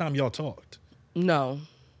the first time y'all talked. No.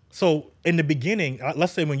 So in the beginning,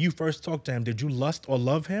 let's say when you first talked to him, did you lust or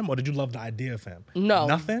love him, or did you love the idea of him? No.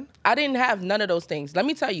 Nothing? I didn't have none of those things. Let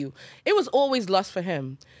me tell you, it was always lust for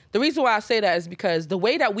him. The reason why I say that is because the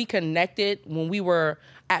way that we connected when we were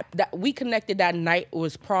that night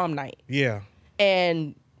was prom night. Yeah.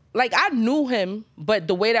 And like, I knew him, but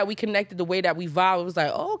the way that we connected, the way that we vibed, it was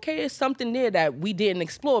like, oh, okay, it's something there that we didn't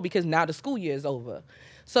explore because now the school year is over.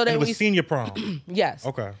 So then it was senior prom. Yes.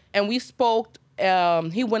 Okay. And we spoke.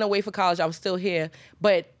 He went away for college. I was still here,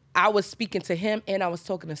 but I was speaking to him and I was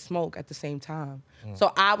talking to Smoke at the same time.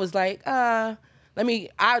 So I was like, I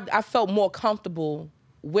felt more comfortable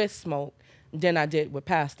with Smoke than I did with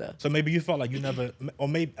Pastor. So maybe you felt like you never, or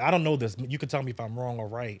maybe, I don't know this, you can tell me if I'm wrong or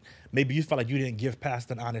right. Maybe you felt like you didn't give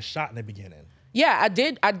Pastor an honest shot in the beginning. Yeah, I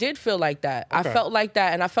did feel like that. Okay. I felt like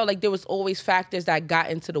that, and I felt like there was always factors that got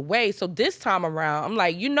into the way. So this time around, I'm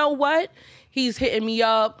like, you know what? He's hitting me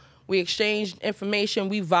up. We exchanged information.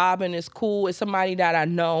 We vibing. It's cool. It's somebody that I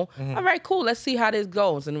know. All right, cool. Let's see how this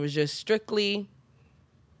goes. And it was just strictly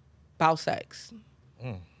about sex.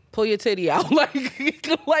 Pull your titty out. Like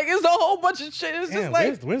it's a whole bunch of shit. It's just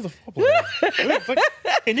like, where's the foreplay?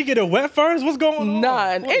 Can you get it wet first? What's going on?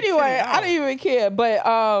 None. Anyway, I didn't even care. But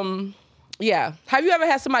yeah. Have you ever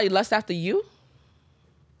had somebody lust after you?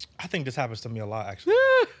 I think this happens to me a lot, actually.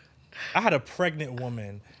 I had a pregnant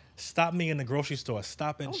woman stop me in the grocery store,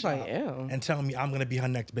 stop and shop, and tell me I'm going to be her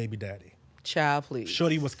next baby daddy. Child, please.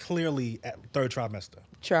 Shorty was clearly at third trimester.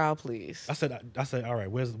 Child, please. I said, all right,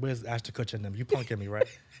 where's Ashton Kutcher and them? You punking me, right?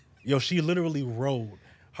 Yo, she literally wrote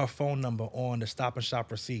her phone number on the Stop and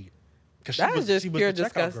Shop receipt. That is just pure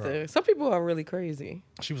disgusting. Some people are really crazy.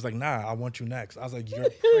 She was like, nah, I want you next. I was like, you're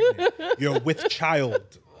pregnant. You're with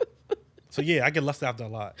child. So yeah, I get lusted after a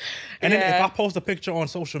lot. And then if I post a picture on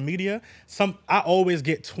social media, I always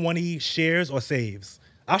get 20 shares or saves.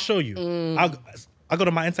 I'll show you. I go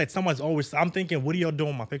to my insight. I'm thinking, what are y'all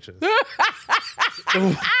doing with my pictures?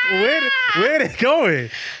 Where they going?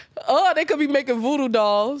 Oh, they could be making voodoo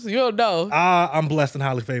dolls. You don't know. I'm blessed and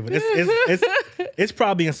highly favored. It's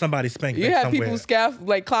probably in somebody's spank bank somewhere. You have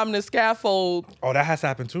people climbing the scaffold. Oh, that has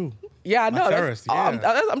happened too. Yeah, I know. Terrorist,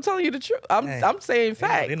 I'm telling you the truth. I'm saying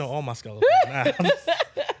facts. They know all my skeletons.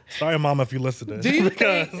 Sorry, Mama, if you listen to this.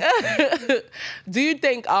 Do you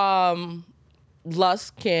think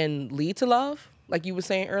lust can lead to love, like you were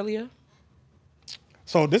saying earlier?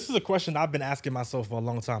 So this is a question I've been asking myself for a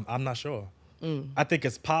long time. I'm not sure. I think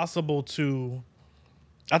it's possible to.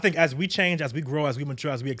 I think as we change, as we grow, as we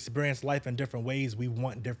mature, as we experience life in different ways, we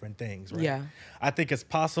want different things, right? Yeah. I think it's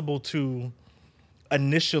possible to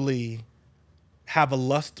initially have a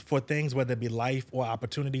lust for things, whether it be life or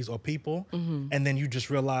opportunities or people, and then you just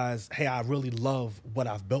realize, hey, I really love what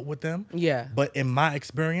I've built with them. Yeah. But in my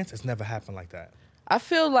experience, it's never happened like that. I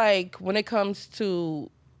feel like when it comes to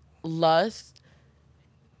lust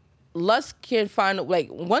can find, like,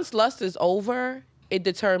 once lust is over, it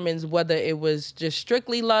determines whether it was just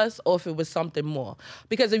strictly lust or if it was something more.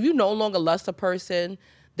 Because if you no longer lust a person,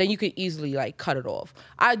 then you could easily like cut it off.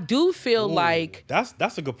 I do feel Ooh, like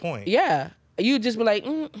that's a good point. yeah, you just be like,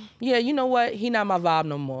 yeah, you know what? He not my vibe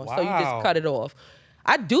no more. So you Wow. just cut it off.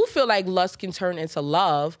 I do feel like lust can turn into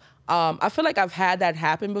love. I feel like I've had that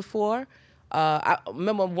happen before. I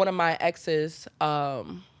remember one of my exes.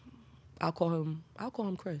 I'll call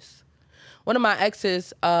him Chris. One of my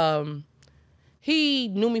exes. He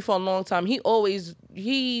knew me for a long time. He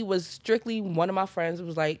was strictly one of my friends. It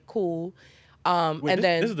was like cool. Wait, and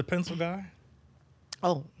this is the pencil guy?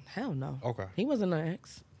 oh hell no. Okay. He wasn't an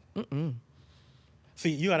ex. See,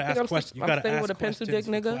 you gotta ask questions. You I'm gotta staying ask with a pencil questions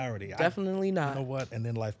dick for nigga. clarity. Definitely not. You know what? And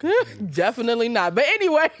then life continues. Definitely not. But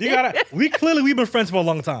anyway. We've been friends for a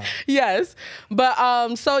long time. Yes.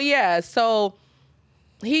 But so yeah, so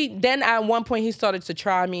he then at one point he started to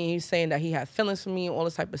try me. He's saying that he had feelings for me and all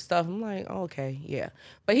this type of stuff. I'm like, okay, yeah.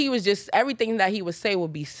 But he was just everything that he would say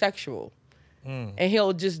would be sexual. And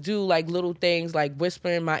he'll just do like little things like whisper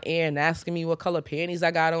in my ear and asking me what color panties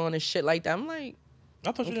I got on and shit like that. I'm like,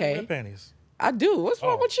 I thought you Okay. didn't wear panties. I do. What's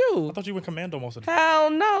wrong with you? I thought you went commando most of the time.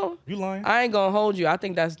 Hell no. You lying? I ain't gonna hold you. I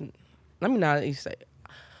think that's. Let me not say.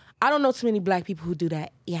 I don't know too many black people who do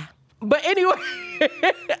that. Yeah. But anyway,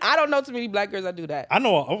 I don't know too many black girls that do that. I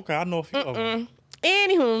know a few of them.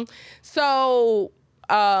 Anywho, so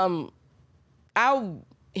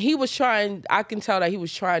he was trying. I can tell that he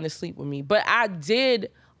was trying to sleep with me, but I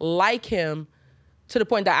did like him to the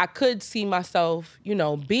point that I could see myself,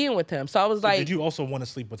 being with him. So I was like, Did you also want to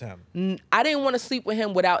sleep with him? I didn't want to sleep with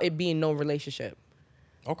him without it being no relationship.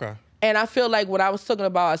 Okay. And I feel like what I was talking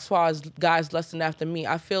about as far as guys lusting after me,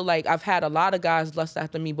 I feel like I've had a lot of guys lust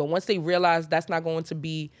after me, but once they realize that's not going to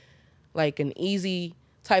be like an easy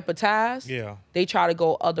type of task, Yeah. they try to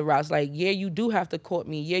go other routes. Like, yeah, you do have to court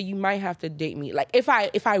me. Yeah, you might have to date me. Like, if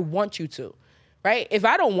I want you to, right? If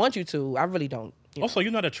I don't want you to, I really don't. Also,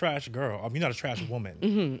 you're not a trash girl. You're not a trash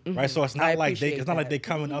woman, right? So it's not like they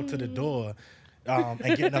coming up to the door and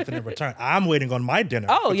getting nothing in return. I'm waiting on my dinner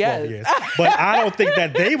for 12 years, but I don't think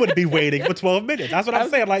that they would be waiting for 12 minutes. That's what I'm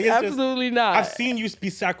saying. Like, it's absolutely not. I've seen you be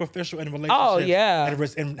sacrificial in relationships. Oh yeah,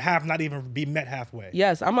 and have not even be met halfway.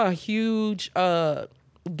 Yes, I'm a huge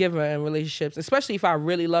giver in relationships, especially if I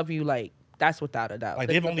really love you. Like, that's without a doubt. Like,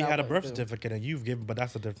 they've only had a birth certificate and you've given, but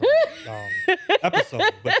that's a different episode.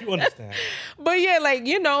 But you understand. But yeah, like,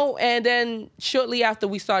 and then shortly after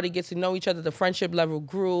we started to get to know each other, the friendship level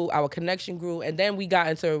grew, our connection grew, and then we got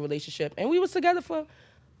into a relationship. And we was together for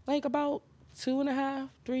like about 2.5,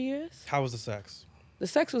 3 years. How was the sex? The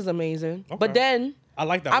sex was amazing. Okay. But then I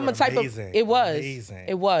like that I'm word, a type amazing. of it was. Amazing.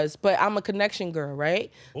 It was. But I'm a connection girl,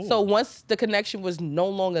 right? Ooh. So once the connection was no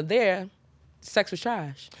longer there, sex was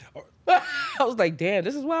trash. I was like, damn,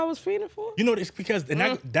 this is what I was feeling for? It's because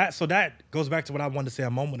that goes back to what I wanted to say a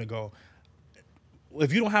moment ago.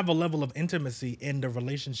 If you don't have a level of intimacy in the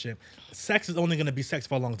relationship, sex is only going to be sex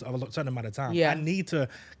for a certain amount of time. Yeah. I need to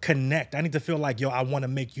connect. I need to feel like, I want to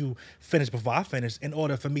make you finish before I finish in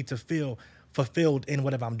order for me to feel fulfilled in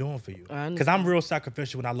whatever I'm doing for you. Because I'm real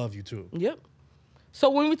sacrificial and I love you too. Yep. So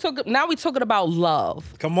when we're talking about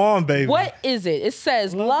love. Come on, baby. What is it? It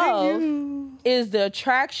says love is the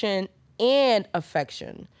attraction and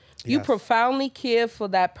affection. You Yes. profoundly care for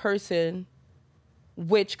that person,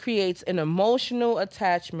 which creates an emotional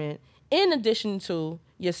attachment in addition to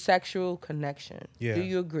your sexual connection. Yeah. Do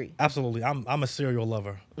you agree? Absolutely. I'm a serial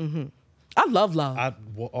lover. I love love.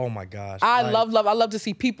 Oh my gosh. I Like, love love. I love to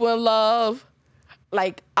see people in love.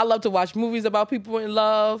 Like, I love to watch movies about people in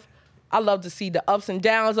love. I love to see the ups and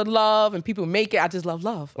downs of love and people make it. I just love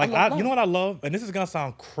love. Like, love love. you know what I love? And this is going to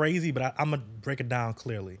sound crazy, but I'm going to break it down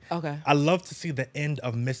clearly. Okay. I love to see the end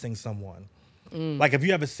of missing someone. Like, if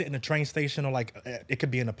you ever sit in a train station or like it could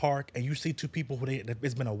be in a park and you see two people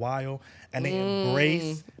it's been a while and they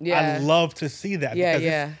embrace. Yeah. I love to see that. Yeah, because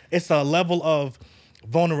yeah. It's a level of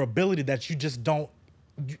vulnerability that you just don't,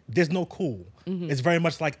 there's no cool. It's very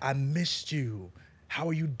much like, I missed you. How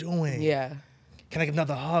are you doing? Yeah. Can I get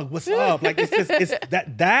another hug? What's up? Like, it's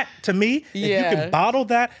that to me, if you Yeah. can bottle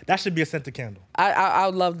that should be a scented candle. I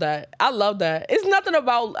love that. I love that. It's nothing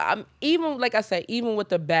about, even, like I said, even with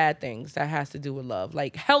the bad things that has to do with love.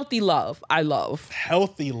 Like, healthy love, I love.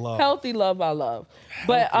 Healthy love. Healthy love, I love.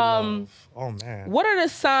 But Healthy love. Oh man. what are the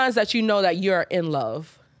signs that you know that you're in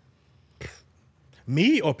love?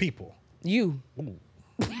 Me or people? You.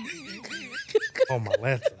 Oh my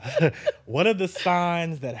Lanta. What are the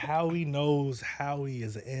signs that Howie knows Howie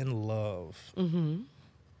is in love? You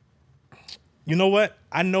know what?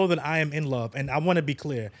 I know that I am in love, and I want to be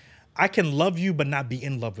clear. I can love you but not be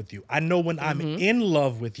in love with you. I know when I'm in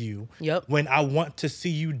love with you, Yep. when I want to see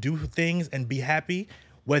you do things and be happy,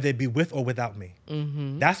 whether it be with or without me.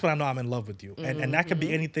 That's when I know I'm in love with you. And that could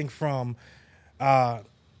be anything from,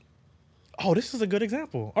 this is a good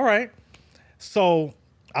example. All right. So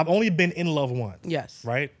I've only been in love once. Yes.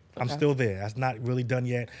 Right? I'm still there. That's not really done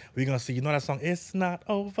yet. We're going to see, you know that song, It's Not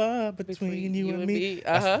Over Between You and Me?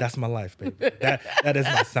 That's my life, baby. That is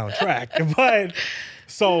my soundtrack. But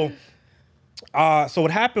so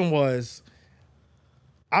what happened was,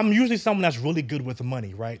 I'm usually someone that's really good with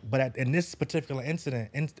money, right? But in this particular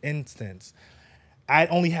instance, I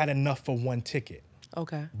only had enough for one ticket.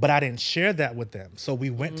 Okay. But I didn't share that with them. So we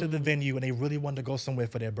went to the venue and they really wanted to go somewhere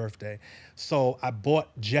for their birthday. So I bought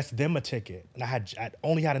just them a ticket and I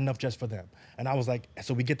only had enough just for them. And I was like,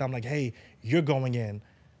 so we get there, I'm like, hey, you're going in.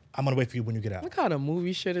 I'm gonna wait for you when you get out. What kind of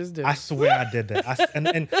movie shit is this? I swear I did that.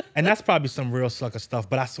 And that's probably some real sucker stuff,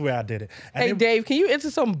 but I swear I did it. And Hey, Dave, can you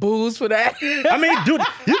enter some booze for that? I mean, dude,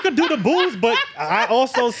 you could do the booze, but I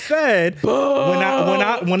also said when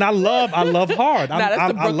I love hard. Nah, that's the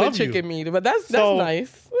I Brooklyn love chicken you. meat, but that's So-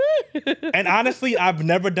 nice. And honestly, I've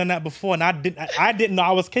never done that before, and I didn't know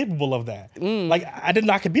I was capable of that. Like I didn't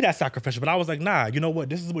know I could be that sacrificial, but I was like, nah, you know what?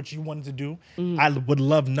 This is what you wanted to do. I would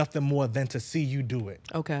love nothing more than to see you do it.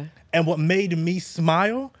 Okay. And what made me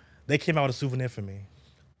smile, they came out with a souvenir for me,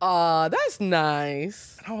 That's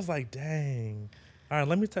nice. and I was like, dang. All right,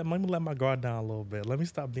 let me let my guard down a little bit. Let me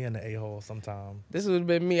stop being the a-hole sometime. This would have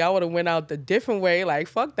been me. I would have went out the different way. Like,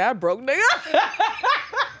 fuck that broke nigga.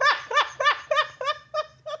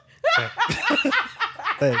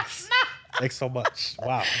 Thanks. Thanks so much.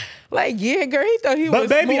 Wow. Like, yeah, girl, he thought he But was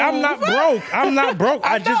baby, I'm smooth. not broke. I'm not broke.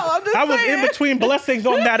 I know, I'm just I was saying. in between blessings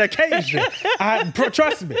on that occasion.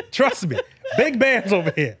 Trust me. Big bands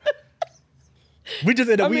over here. We just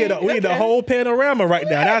in the whole panorama right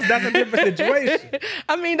now. That's a different situation.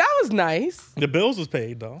 I mean, that was nice. The bills was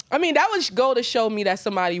paid though. I mean, that would go to show me that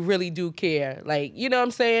somebody really do care. Like, you know what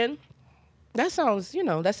I'm saying? That sounds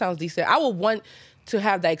decent. I would want to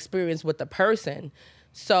have that experience with the person.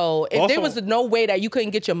 So if there was no way that you couldn't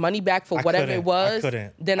get your money back for whatever it was,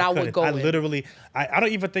 then I would go in. Literally, I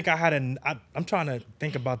don't even think I had I'm trying to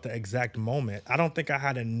think about the exact moment. I don't think I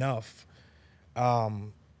had enough.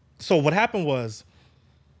 So what happened was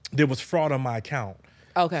there was fraud on my account.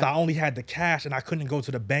 Okay. So I only had the cash and I couldn't go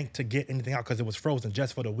to the bank to get anything out because it was frozen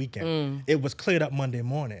just for the weekend. It was cleared up Monday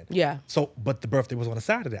morning. Yeah. So, but the birthday was on a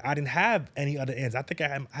Saturday. I didn't have any other ends. I think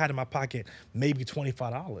I had in my pocket maybe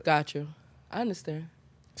 $25. Got you. I understand.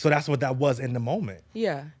 So that's what that was in the moment.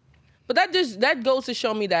 Yeah. But that goes to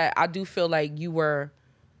show me that I do feel like you were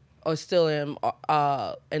or still am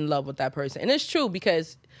in love with that person. And it's true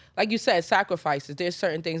because, like you said, sacrifices. There's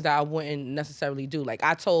certain things that I wouldn't necessarily do. Like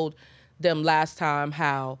I told them last time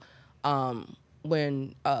how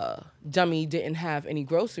when Dummy didn't have any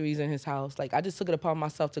groceries in his house, like I just took it upon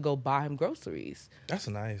myself to go buy him groceries. That's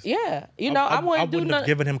nice. Yeah. You know, I wouldn't have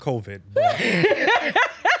given him COVID.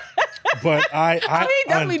 But I he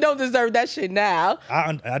definitely don't deserve that shit now.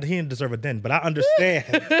 he didn't deserve it then, but I understand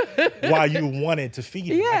why you wanted to feed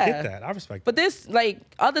him. Yeah. I get that. I respect But this, like,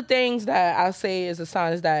 other things that I say is a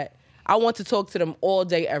sign is that I want to talk to them all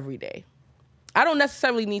day, every day. I don't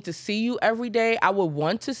necessarily need to see you every day. I would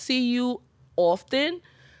want to see you often,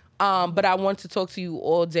 but I want to talk to you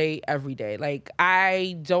all day, every day. Like,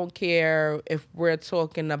 I don't care if we're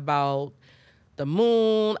talking about the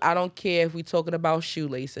moon. I don't care if we're talking about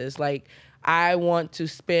shoelaces. Like, I want to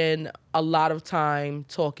spend a lot of time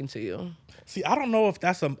talking to you. See, I don't know if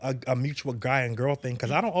that's a mutual guy and girl thing because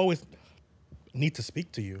I don't always need to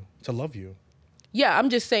speak to you to love you. Yeah, I'm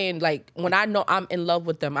just saying, like, when I know I'm in love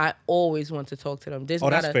with them, I always want to talk to them. There's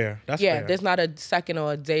that's fair. That's fair. There's not a second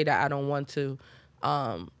or a day that I don't want to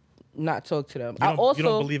not talk to them. You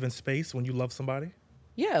don't believe in space when you love somebody?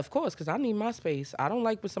 Yeah, of course, because I need my space. I don't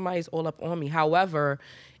like when somebody's all up on me. However,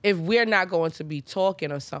 if we're not going to be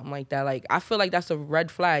talking or something like that, like, I feel like that's a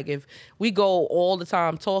red flag. If we go all the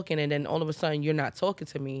time talking and then all of a sudden you're not talking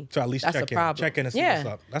to me, So at least that's check a in. problem. Check in and see what's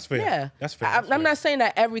up. That's fair. Yeah. That's fair. I'm not saying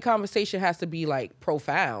that every conversation has to be, like,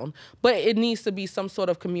 profound, but it needs to be some sort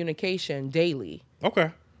of communication daily.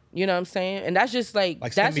 Okay. You know what I'm saying? And that's just like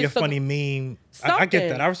Like, that's send me a just funny meme. something. I get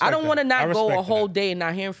that. I respect I don't want to that. I not go a respect whole that. day and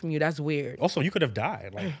not hearing from you. That's weird. Also, you could have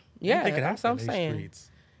died. Like, Yeah, anything could that's what I'm happen in these saying.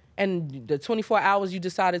 streets. And the 24 hours you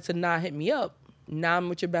decided to not hit me up, now I'm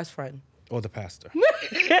with your best friend. Or the pastor.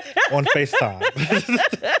 On FaceTime.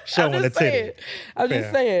 Showing the titty. I'm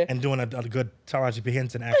just saying. And doing a good Taraji P.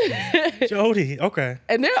 Henson accent. Jody, okay.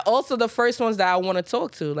 And they're also the first ones that I want to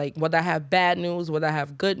talk to. Like, whether I have bad news, whether I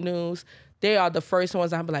have good news, they are the first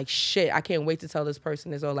ones I'm like, shit, I can't wait to tell this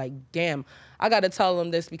person this, or like, damn, I got to tell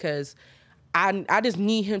them this because I just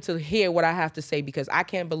need him to hear what I have to say because I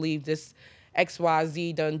can't believe this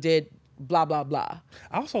XYZ done did blah, blah, blah.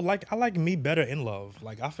 I like me better in love.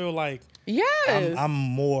 Like, I feel like Yes.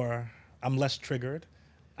 I'm less triggered.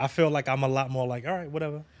 I feel like I'm a lot more like, all right,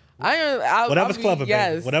 whatever. Whatever's clever,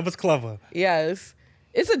 yes. baby. Whatever's clever. Yes.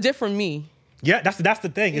 It's a different me. Yeah, that's the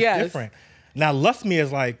thing. It's Yes. different. Now, lust me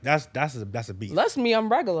is like, that's a beast. Lust me,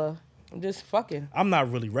 I'm regular. I'm just fucking. I'm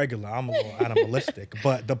not really regular. I'm a little animalistic.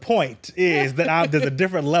 But the point is that there's a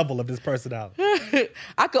different level of this personality.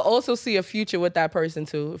 I could also see a future with that person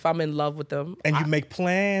too if I'm in love with them. And you make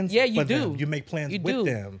plans. Yeah, you for do. Them. You make plans with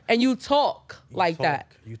them. And you talk like talk.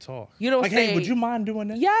 that. You talk. You don't like, say, hey, would you mind doing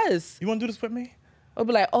this? Yes. You want to do this with me? Or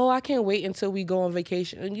be like, oh, I can't wait until we go on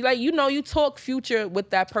vacation. And you you talk future with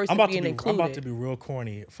that person being included. I'm about to be real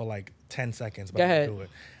corny for like 10 seconds, but Go I'm ahead. gonna do it.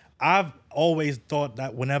 I've always thought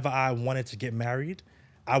that whenever I wanted to get married,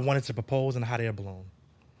 I wanted to propose in a hot air balloon.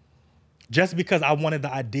 Just because I wanted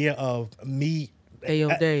the idea of me. Hey,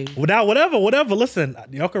 yo, Dave. Now, whatever. Listen,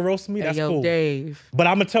 y'all can roast me. That's hey, yo, cool. Dave. But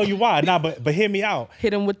I'm gonna tell you why. Nah, but hear me out.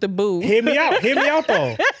 Hit him with the boo. Hear me out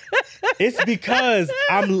though. It's because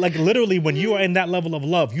I'm like literally when you are in that level of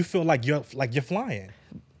love, you feel like you're flying.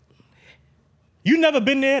 You never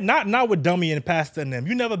been there, not with Dummy and Pastor and them.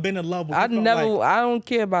 You never been in love with. I don't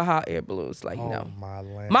care about hot air balloons. Like, no. My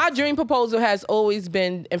land. My dream proposal has always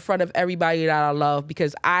been in front of everybody that I love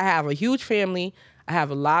because I have a huge family. I have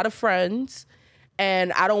a lot of friends.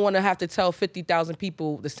 And I don't want to have to tell 50,000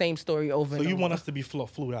 people the same story over and over. So you want us to be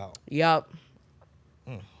flew out? Yep.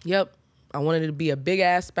 Yep. I wanted it to be a big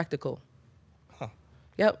ass spectacle. Huh.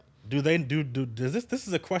 Yep. Does this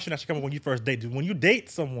is a question that should come up when you first date. When you date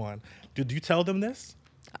someone, do you tell them this?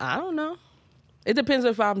 I don't know. It depends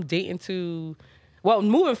if I'm dating to. Well,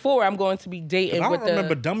 moving forward, I'm going to be dating I with don't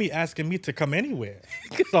remember Dummy asking me to come anywhere.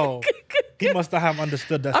 So he must not have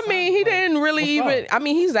understood that. I mean, he didn't really even. Up? I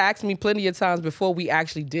mean, he's asked me plenty of times before we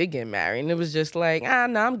actually did get married, and it was just like, no,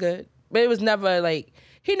 I'm good. But it was never like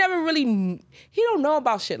he never really. He don't know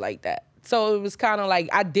about shit like that. So it was kind of like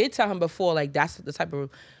I did tell him before, like that's the type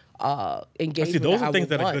of engagement. See, those are things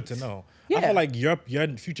that want. are good to know. Yeah. I feel like your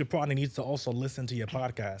future partner needs to also listen to your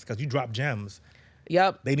podcast because you drop gems.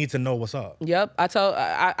 Yep. They need to know what's up. Yep.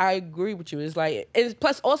 I agree with you. It's like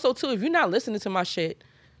plus also too, if you're not listening to my shit,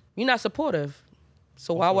 you're not supportive.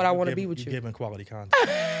 So why would I want to be with you? You're giving quality content.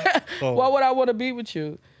 So, why would I want to be with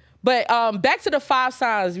you? But back to the 5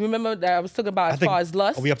 signs. You remember that I was talking about far as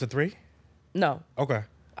lust? Are we up to 3? No. Okay.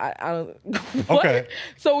 I don't. Okay.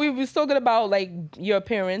 So we was talking about like your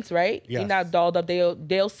appearance, right? Yes. You're not dolled up.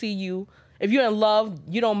 They'll see you. If you're in love,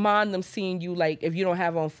 you don't mind them seeing you. Like if you don't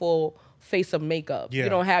have on full face of makeup, you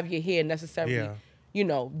don't have your hair necessarily,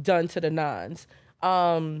 done to the nines.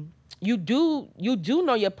 You do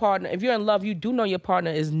know your partner. If you're in love, you do know your partner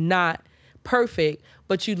is not perfect,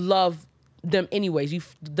 but you love them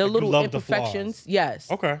anyways. The little imperfections, yes.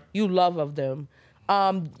 Okay. You love of them.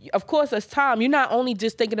 Of course, as time, you're not only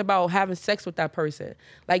just thinking about having sex with that person.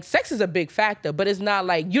 Like, sex is a big factor, but it's not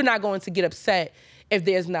like you're not going to get upset if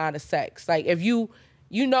there's not a sex. Like, if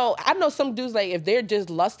I know some dudes, like, if they're just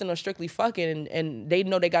lusting or strictly fucking and they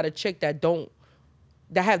know they got a chick that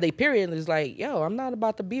have their period, and it's like, yo, I'm not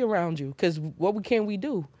about to be around you because what can we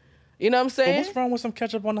do? You know what I'm saying? But what's wrong with some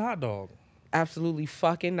ketchup on the hot dog? Absolutely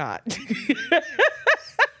fucking not.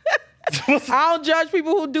 I don't judge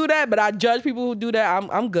people who do that, but I judge people who do that.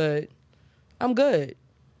 I'm good. I'm good.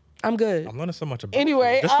 I'm learning so much about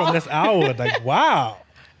anyway, you. Just from this hour. Like, wow.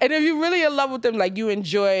 And if you're really in love with them, like you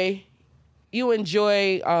enjoy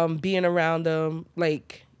being around them.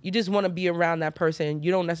 Like you just want to be around that person.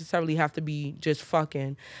 You don't necessarily have to be just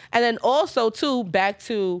fucking. And then also too, back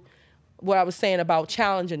to what I was saying about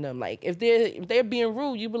challenging them. Like if they're being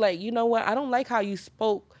rude, you be like, you know what? I don't like how you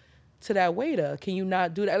spoke to that waiter. Can you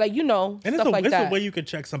not do that? Like, and stuff like that. It's a way you can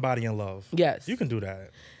check somebody in love. Yes. You can do that.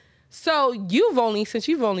 So since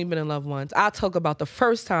you've only been in love once, I'll talk about the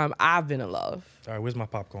first time I've been in love. All right, where's my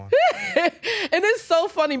popcorn? And it's so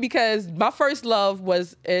funny because my first love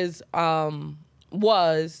is I don't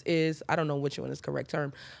know which one is the correct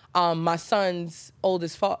term. My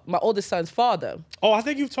oldest son's father. Oh, I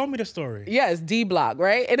think you've told me the story. Yes, D Block,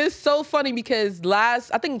 right? And it's so funny because I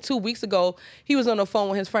think 2 weeks ago, he was on the phone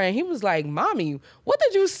with his friend. He was like, "Mommy, what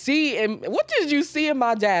did you see in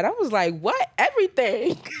my dad?" I was like, "What?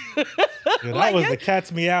 Everything." Yeah, that was the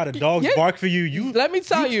cat's meow, the dogs bark for you. Let me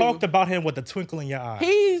tell you, talked about him with a twinkle in your eye.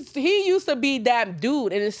 He used to be that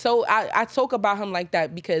dude, and it's so I talk about him like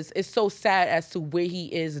that because it's so sad as to where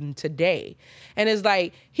he is in today. And it's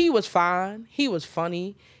like he He was fine. He was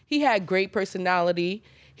funny. He had great personality.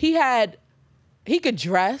 He could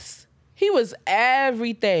dress. He was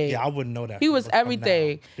everything. Yeah, I wouldn't know that. He was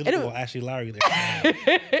everything. You look a little Ashley Larry there.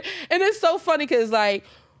 And it's so funny because like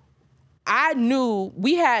I knew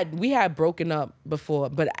we had broken up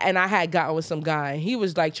before, and I had gotten with some guy, and he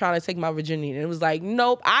was like trying to take my virginity, and it was like,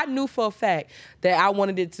 nope. I knew for a fact that I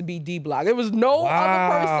wanted it to be D Block. There was no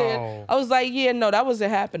other person. I was like, yeah, no, that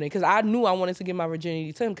wasn't happening because I knew I wanted to give my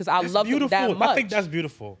virginity to him because I loved him that much. I think that's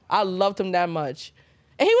beautiful. I loved him that much.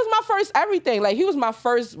 And he was my first everything. Like, he was my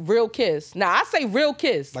first real kiss. Now, I say real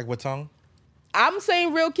kiss. Like with tongue? I'm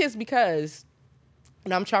saying real kiss because,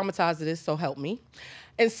 and I'm traumatized of this, so help me.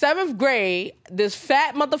 In 7th grade, this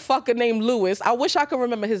fat motherfucker named Lewis, I wish I could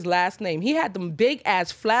remember his last name. He had them big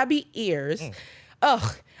ass flabby ears.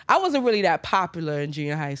 Ugh. I wasn't really that popular in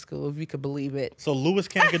junior high school, if you could believe it. So Lewis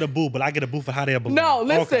can't get a boo, but I get a boo for how they belong. No,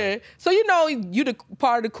 listen. Okay. So you know, you the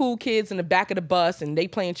part of the cool kids in the back of the bus, and they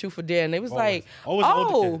playing Truth or Dare, and they was Always older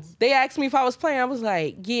oh, kids. they asked me if I was playing. I was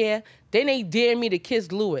like, yeah. Then they dared me to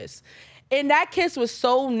kiss Lewis. And that kiss was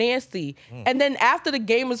so nasty. And then after the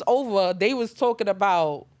game was over, they was talking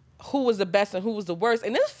about who was the best and who was the worst.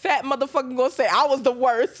 And this fat motherfucker gonna say I was the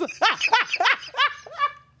worst.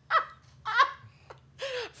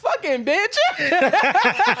 Fucking bitch.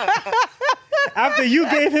 After you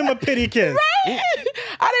gave him a pity kiss. Right?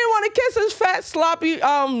 I didn't want to kiss his fat, sloppy,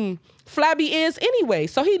 flabby ears anyway.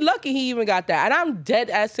 So he lucky he even got that. And I'm dead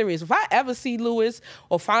ass serious. If I ever see Lewis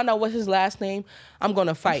or find out what his last name, I'm going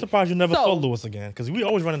to fight. I'm surprised you never saw Lewis again because we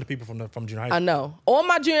always run into people from junior high school. I know. All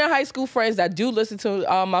my junior high school friends that do listen to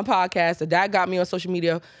my podcast, that got me on social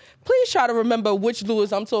media, please try to remember which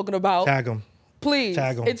Lewis I'm talking about. Tag him. Please.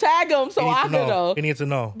 Tag him. And tag him so I can know. He needs to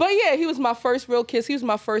know. But yeah, he was my first real kiss. He was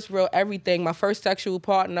my first real everything, my first sexual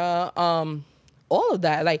partner, all of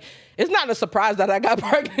that. Like, it's not a surprise that I got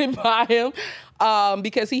pregnant by him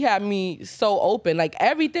because he had me so open. Like,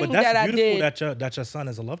 everything that I did. But that's beautiful that your son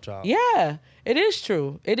is a love child. Yeah, it is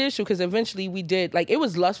true. It is true because eventually we did. Like, it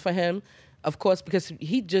was lust for him, of course, because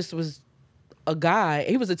he just was a guy.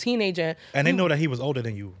 He was a teenager. And they know that he was older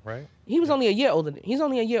than you, right? He was only a year older. He's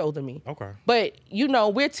only a year older than me. Okay. But, you know,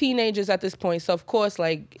 we're teenagers at this point. So, of course,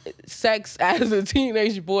 like, sex as a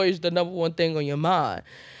teenage boy is the number one thing on your mind.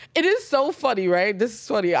 It is so funny, right? This is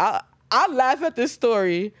funny. I laugh at this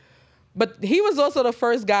story. But he was also the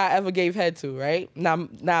first guy I ever gave head to, right?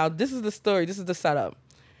 Now, this is the story. This is the setup.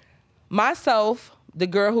 Myself, the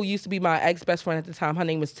girl who used to be my ex-best friend at the time, her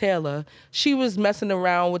name was Taylor. She was messing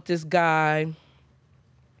around with this guy.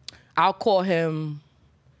 I'll call him...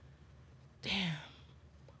 Damn.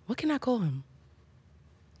 What can I call him?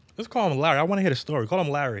 Let's call him Larry. I want to hear the story. Call him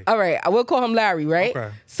Larry. All right. I will call him Larry, right? Okay.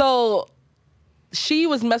 So she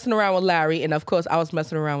was messing around with Larry, and of course I was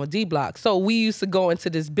messing around with D Block. So we used to go into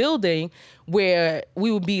this building where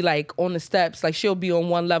we would be like on the steps, like she'll be on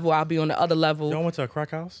one level, I'll be on the other level. Y'all went to a crack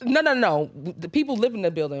house? No. The people live in the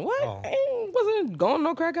building. What? Oh. Wasn't going to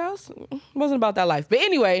no crack house. Wasn't about that life. But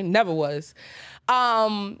anyway, never was.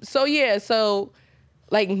 So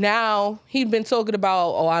like now he'd been talking about,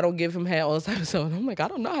 oh, I don't give him head all this type of stuff. And I'm like, I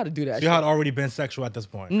don't know how to do that. So you had already been sexual at this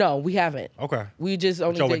point? No, we haven't. Okay. We just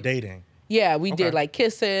only Y'all were dating? Yeah, we Okay. did like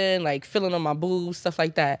kissing, like feeling on my boobs, stuff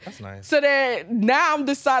like that. That's nice. So then now I'm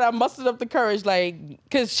deciding I mustered up the courage, like,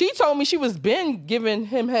 cause she told me she was been giving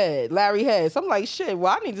him head, Larry head. So I'm like, shit,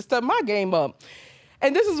 well, I need to step my game up.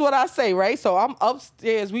 And this is what I say, right? So I'm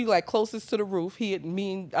upstairs, we like closest to the roof, he and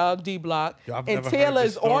me and D Block. Yo, I've And never heard Taylor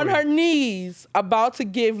this is on story. her knees about to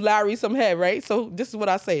give Larry some head, right? So this is what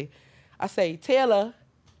I say. I say, Taylor,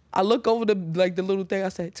 I look over the little thing, I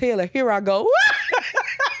say, Taylor, here I go.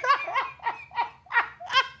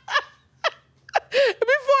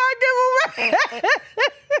 Before I give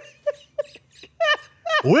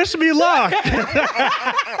him Wish me luck.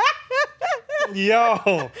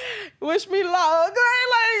 Yo. wish me luck,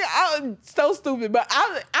 right? Like, I'm so stupid, but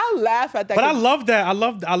I laugh at that. But I love that. I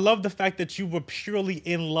love the fact that you were purely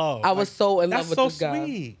in love. I was so in love with this guy. That's so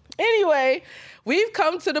sweet. Anyway, we've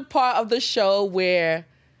come to the part of the show where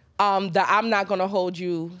the I'm not gonna hold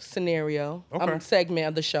you scenario segment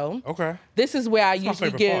of the show. Okay. This is where I my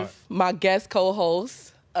usually favorite give part. my guest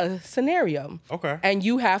co-host a scenario. Okay. And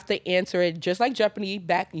you have to answer it just like Jeopardy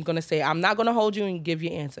back. You're gonna say, I'm not gonna hold you, and give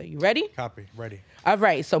your answer. You ready? Copy. Ready. All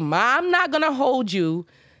right. So my I'm not gonna hold you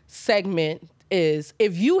segment is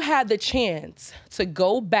if you had the chance to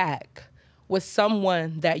go back with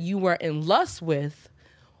someone that you were in lust with,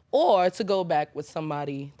 or to go back with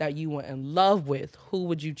somebody that you were in love with, who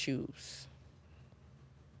would you choose?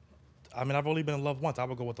 I mean, I've only been in love once. I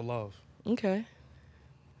would go with the love. Okay.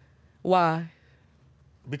 Why?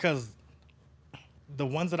 Because the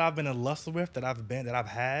ones that I've been in lust with, that I've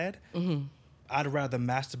had, I'd rather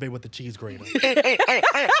masturbate with the cheese grater.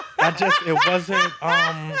 It wasn't.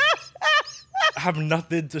 I have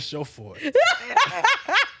nothing to show for it.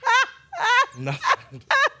 Nothing.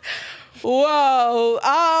 Whoa.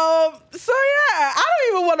 So yeah, I don't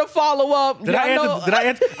even want to follow up. Did I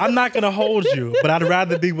answer? I'm not gonna hold you, but I'd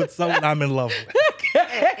rather be with someone I'm in love with.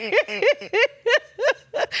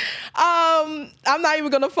 I'm not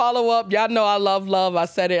even gonna follow up. Y'all know I love love. I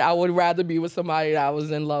said it. I would rather be with somebody that I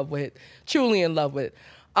was in love with, truly in love with.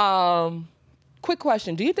 Quick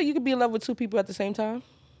question: do you think you could be in love with two people at the same time?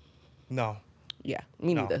 No. Yeah,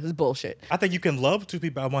 me neither. It's bullshit. I think you can love two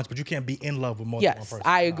people at once, but you can't be in love with more than one person. Yes,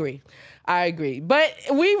 I agree. I agree. But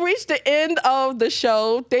we reached the end of the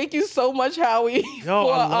show. Thank you so much, Howie. Yo,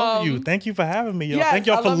 I love you. Thank you for having me. Yo. Yes, thank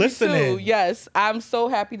y'all I for love you listening. too. Yes, I'm so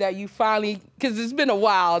happy that you finally, because it's been a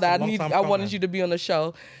while that I wanted coming. you to be on the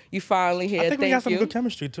show. You finally here. I think we Thank got some you. good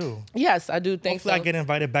chemistry too. Yes, I do think Hopefully so. I get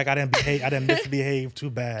invited back. I didn't misbehave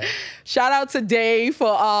too bad. Shout out to Dave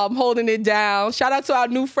for holding it down. Shout out to our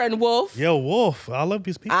new friend Wolf. Yo, Wolf, I love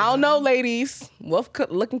these people. I don't man. know, ladies. Wolf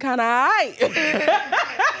looking kind of all right.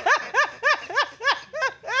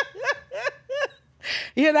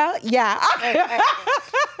 You know? Yeah.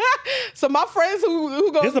 So my friends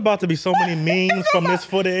who go... There's about to be so many memes from this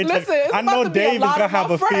footage. Listen, it's I know about to be Dave is lot gonna of have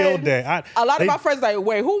my a field friends. day. A lot of my friends like,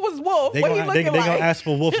 wait, who was Wolf? What he looking they like? gonna ask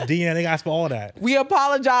for Wolf's DNA. They gonna ask for all that. We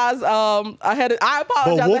apologize ahead of... I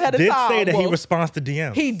apologize But Wolf ahead of did time. say that he Wolf. responds to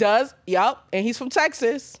DMs. He does. Yup. And he's from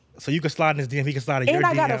Texas. So you can slide in his DM. He can slide in your And DM.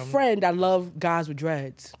 I got a friend that love guys with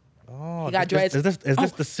dreads. Oh, He got dreads. Is this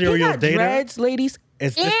the serial he got dater? dreads, ladies.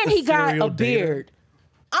 Is this And the he got serial a dater? beard.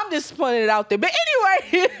 I'm just putting it out there. But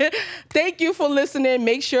anyway, thank you for listening.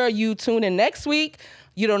 Make sure you tune in next week.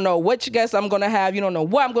 You don't know which guests I'm going to have. You don't know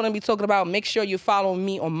what I'm going to be talking about. Make sure you follow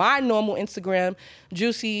me on my normal Instagram,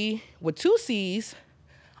 Juicy with 2 C's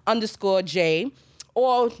 _J,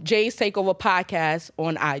 or Jay's Takeover Podcast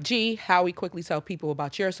on IG. Howie, quickly tell people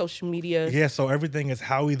about your social media. Yeah, so everything is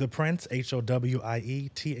Howie the Prince,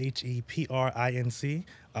 HOWIETHEPRINC.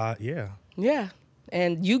 Yeah. Yeah.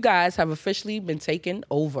 And you guys have officially been taken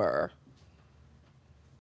over.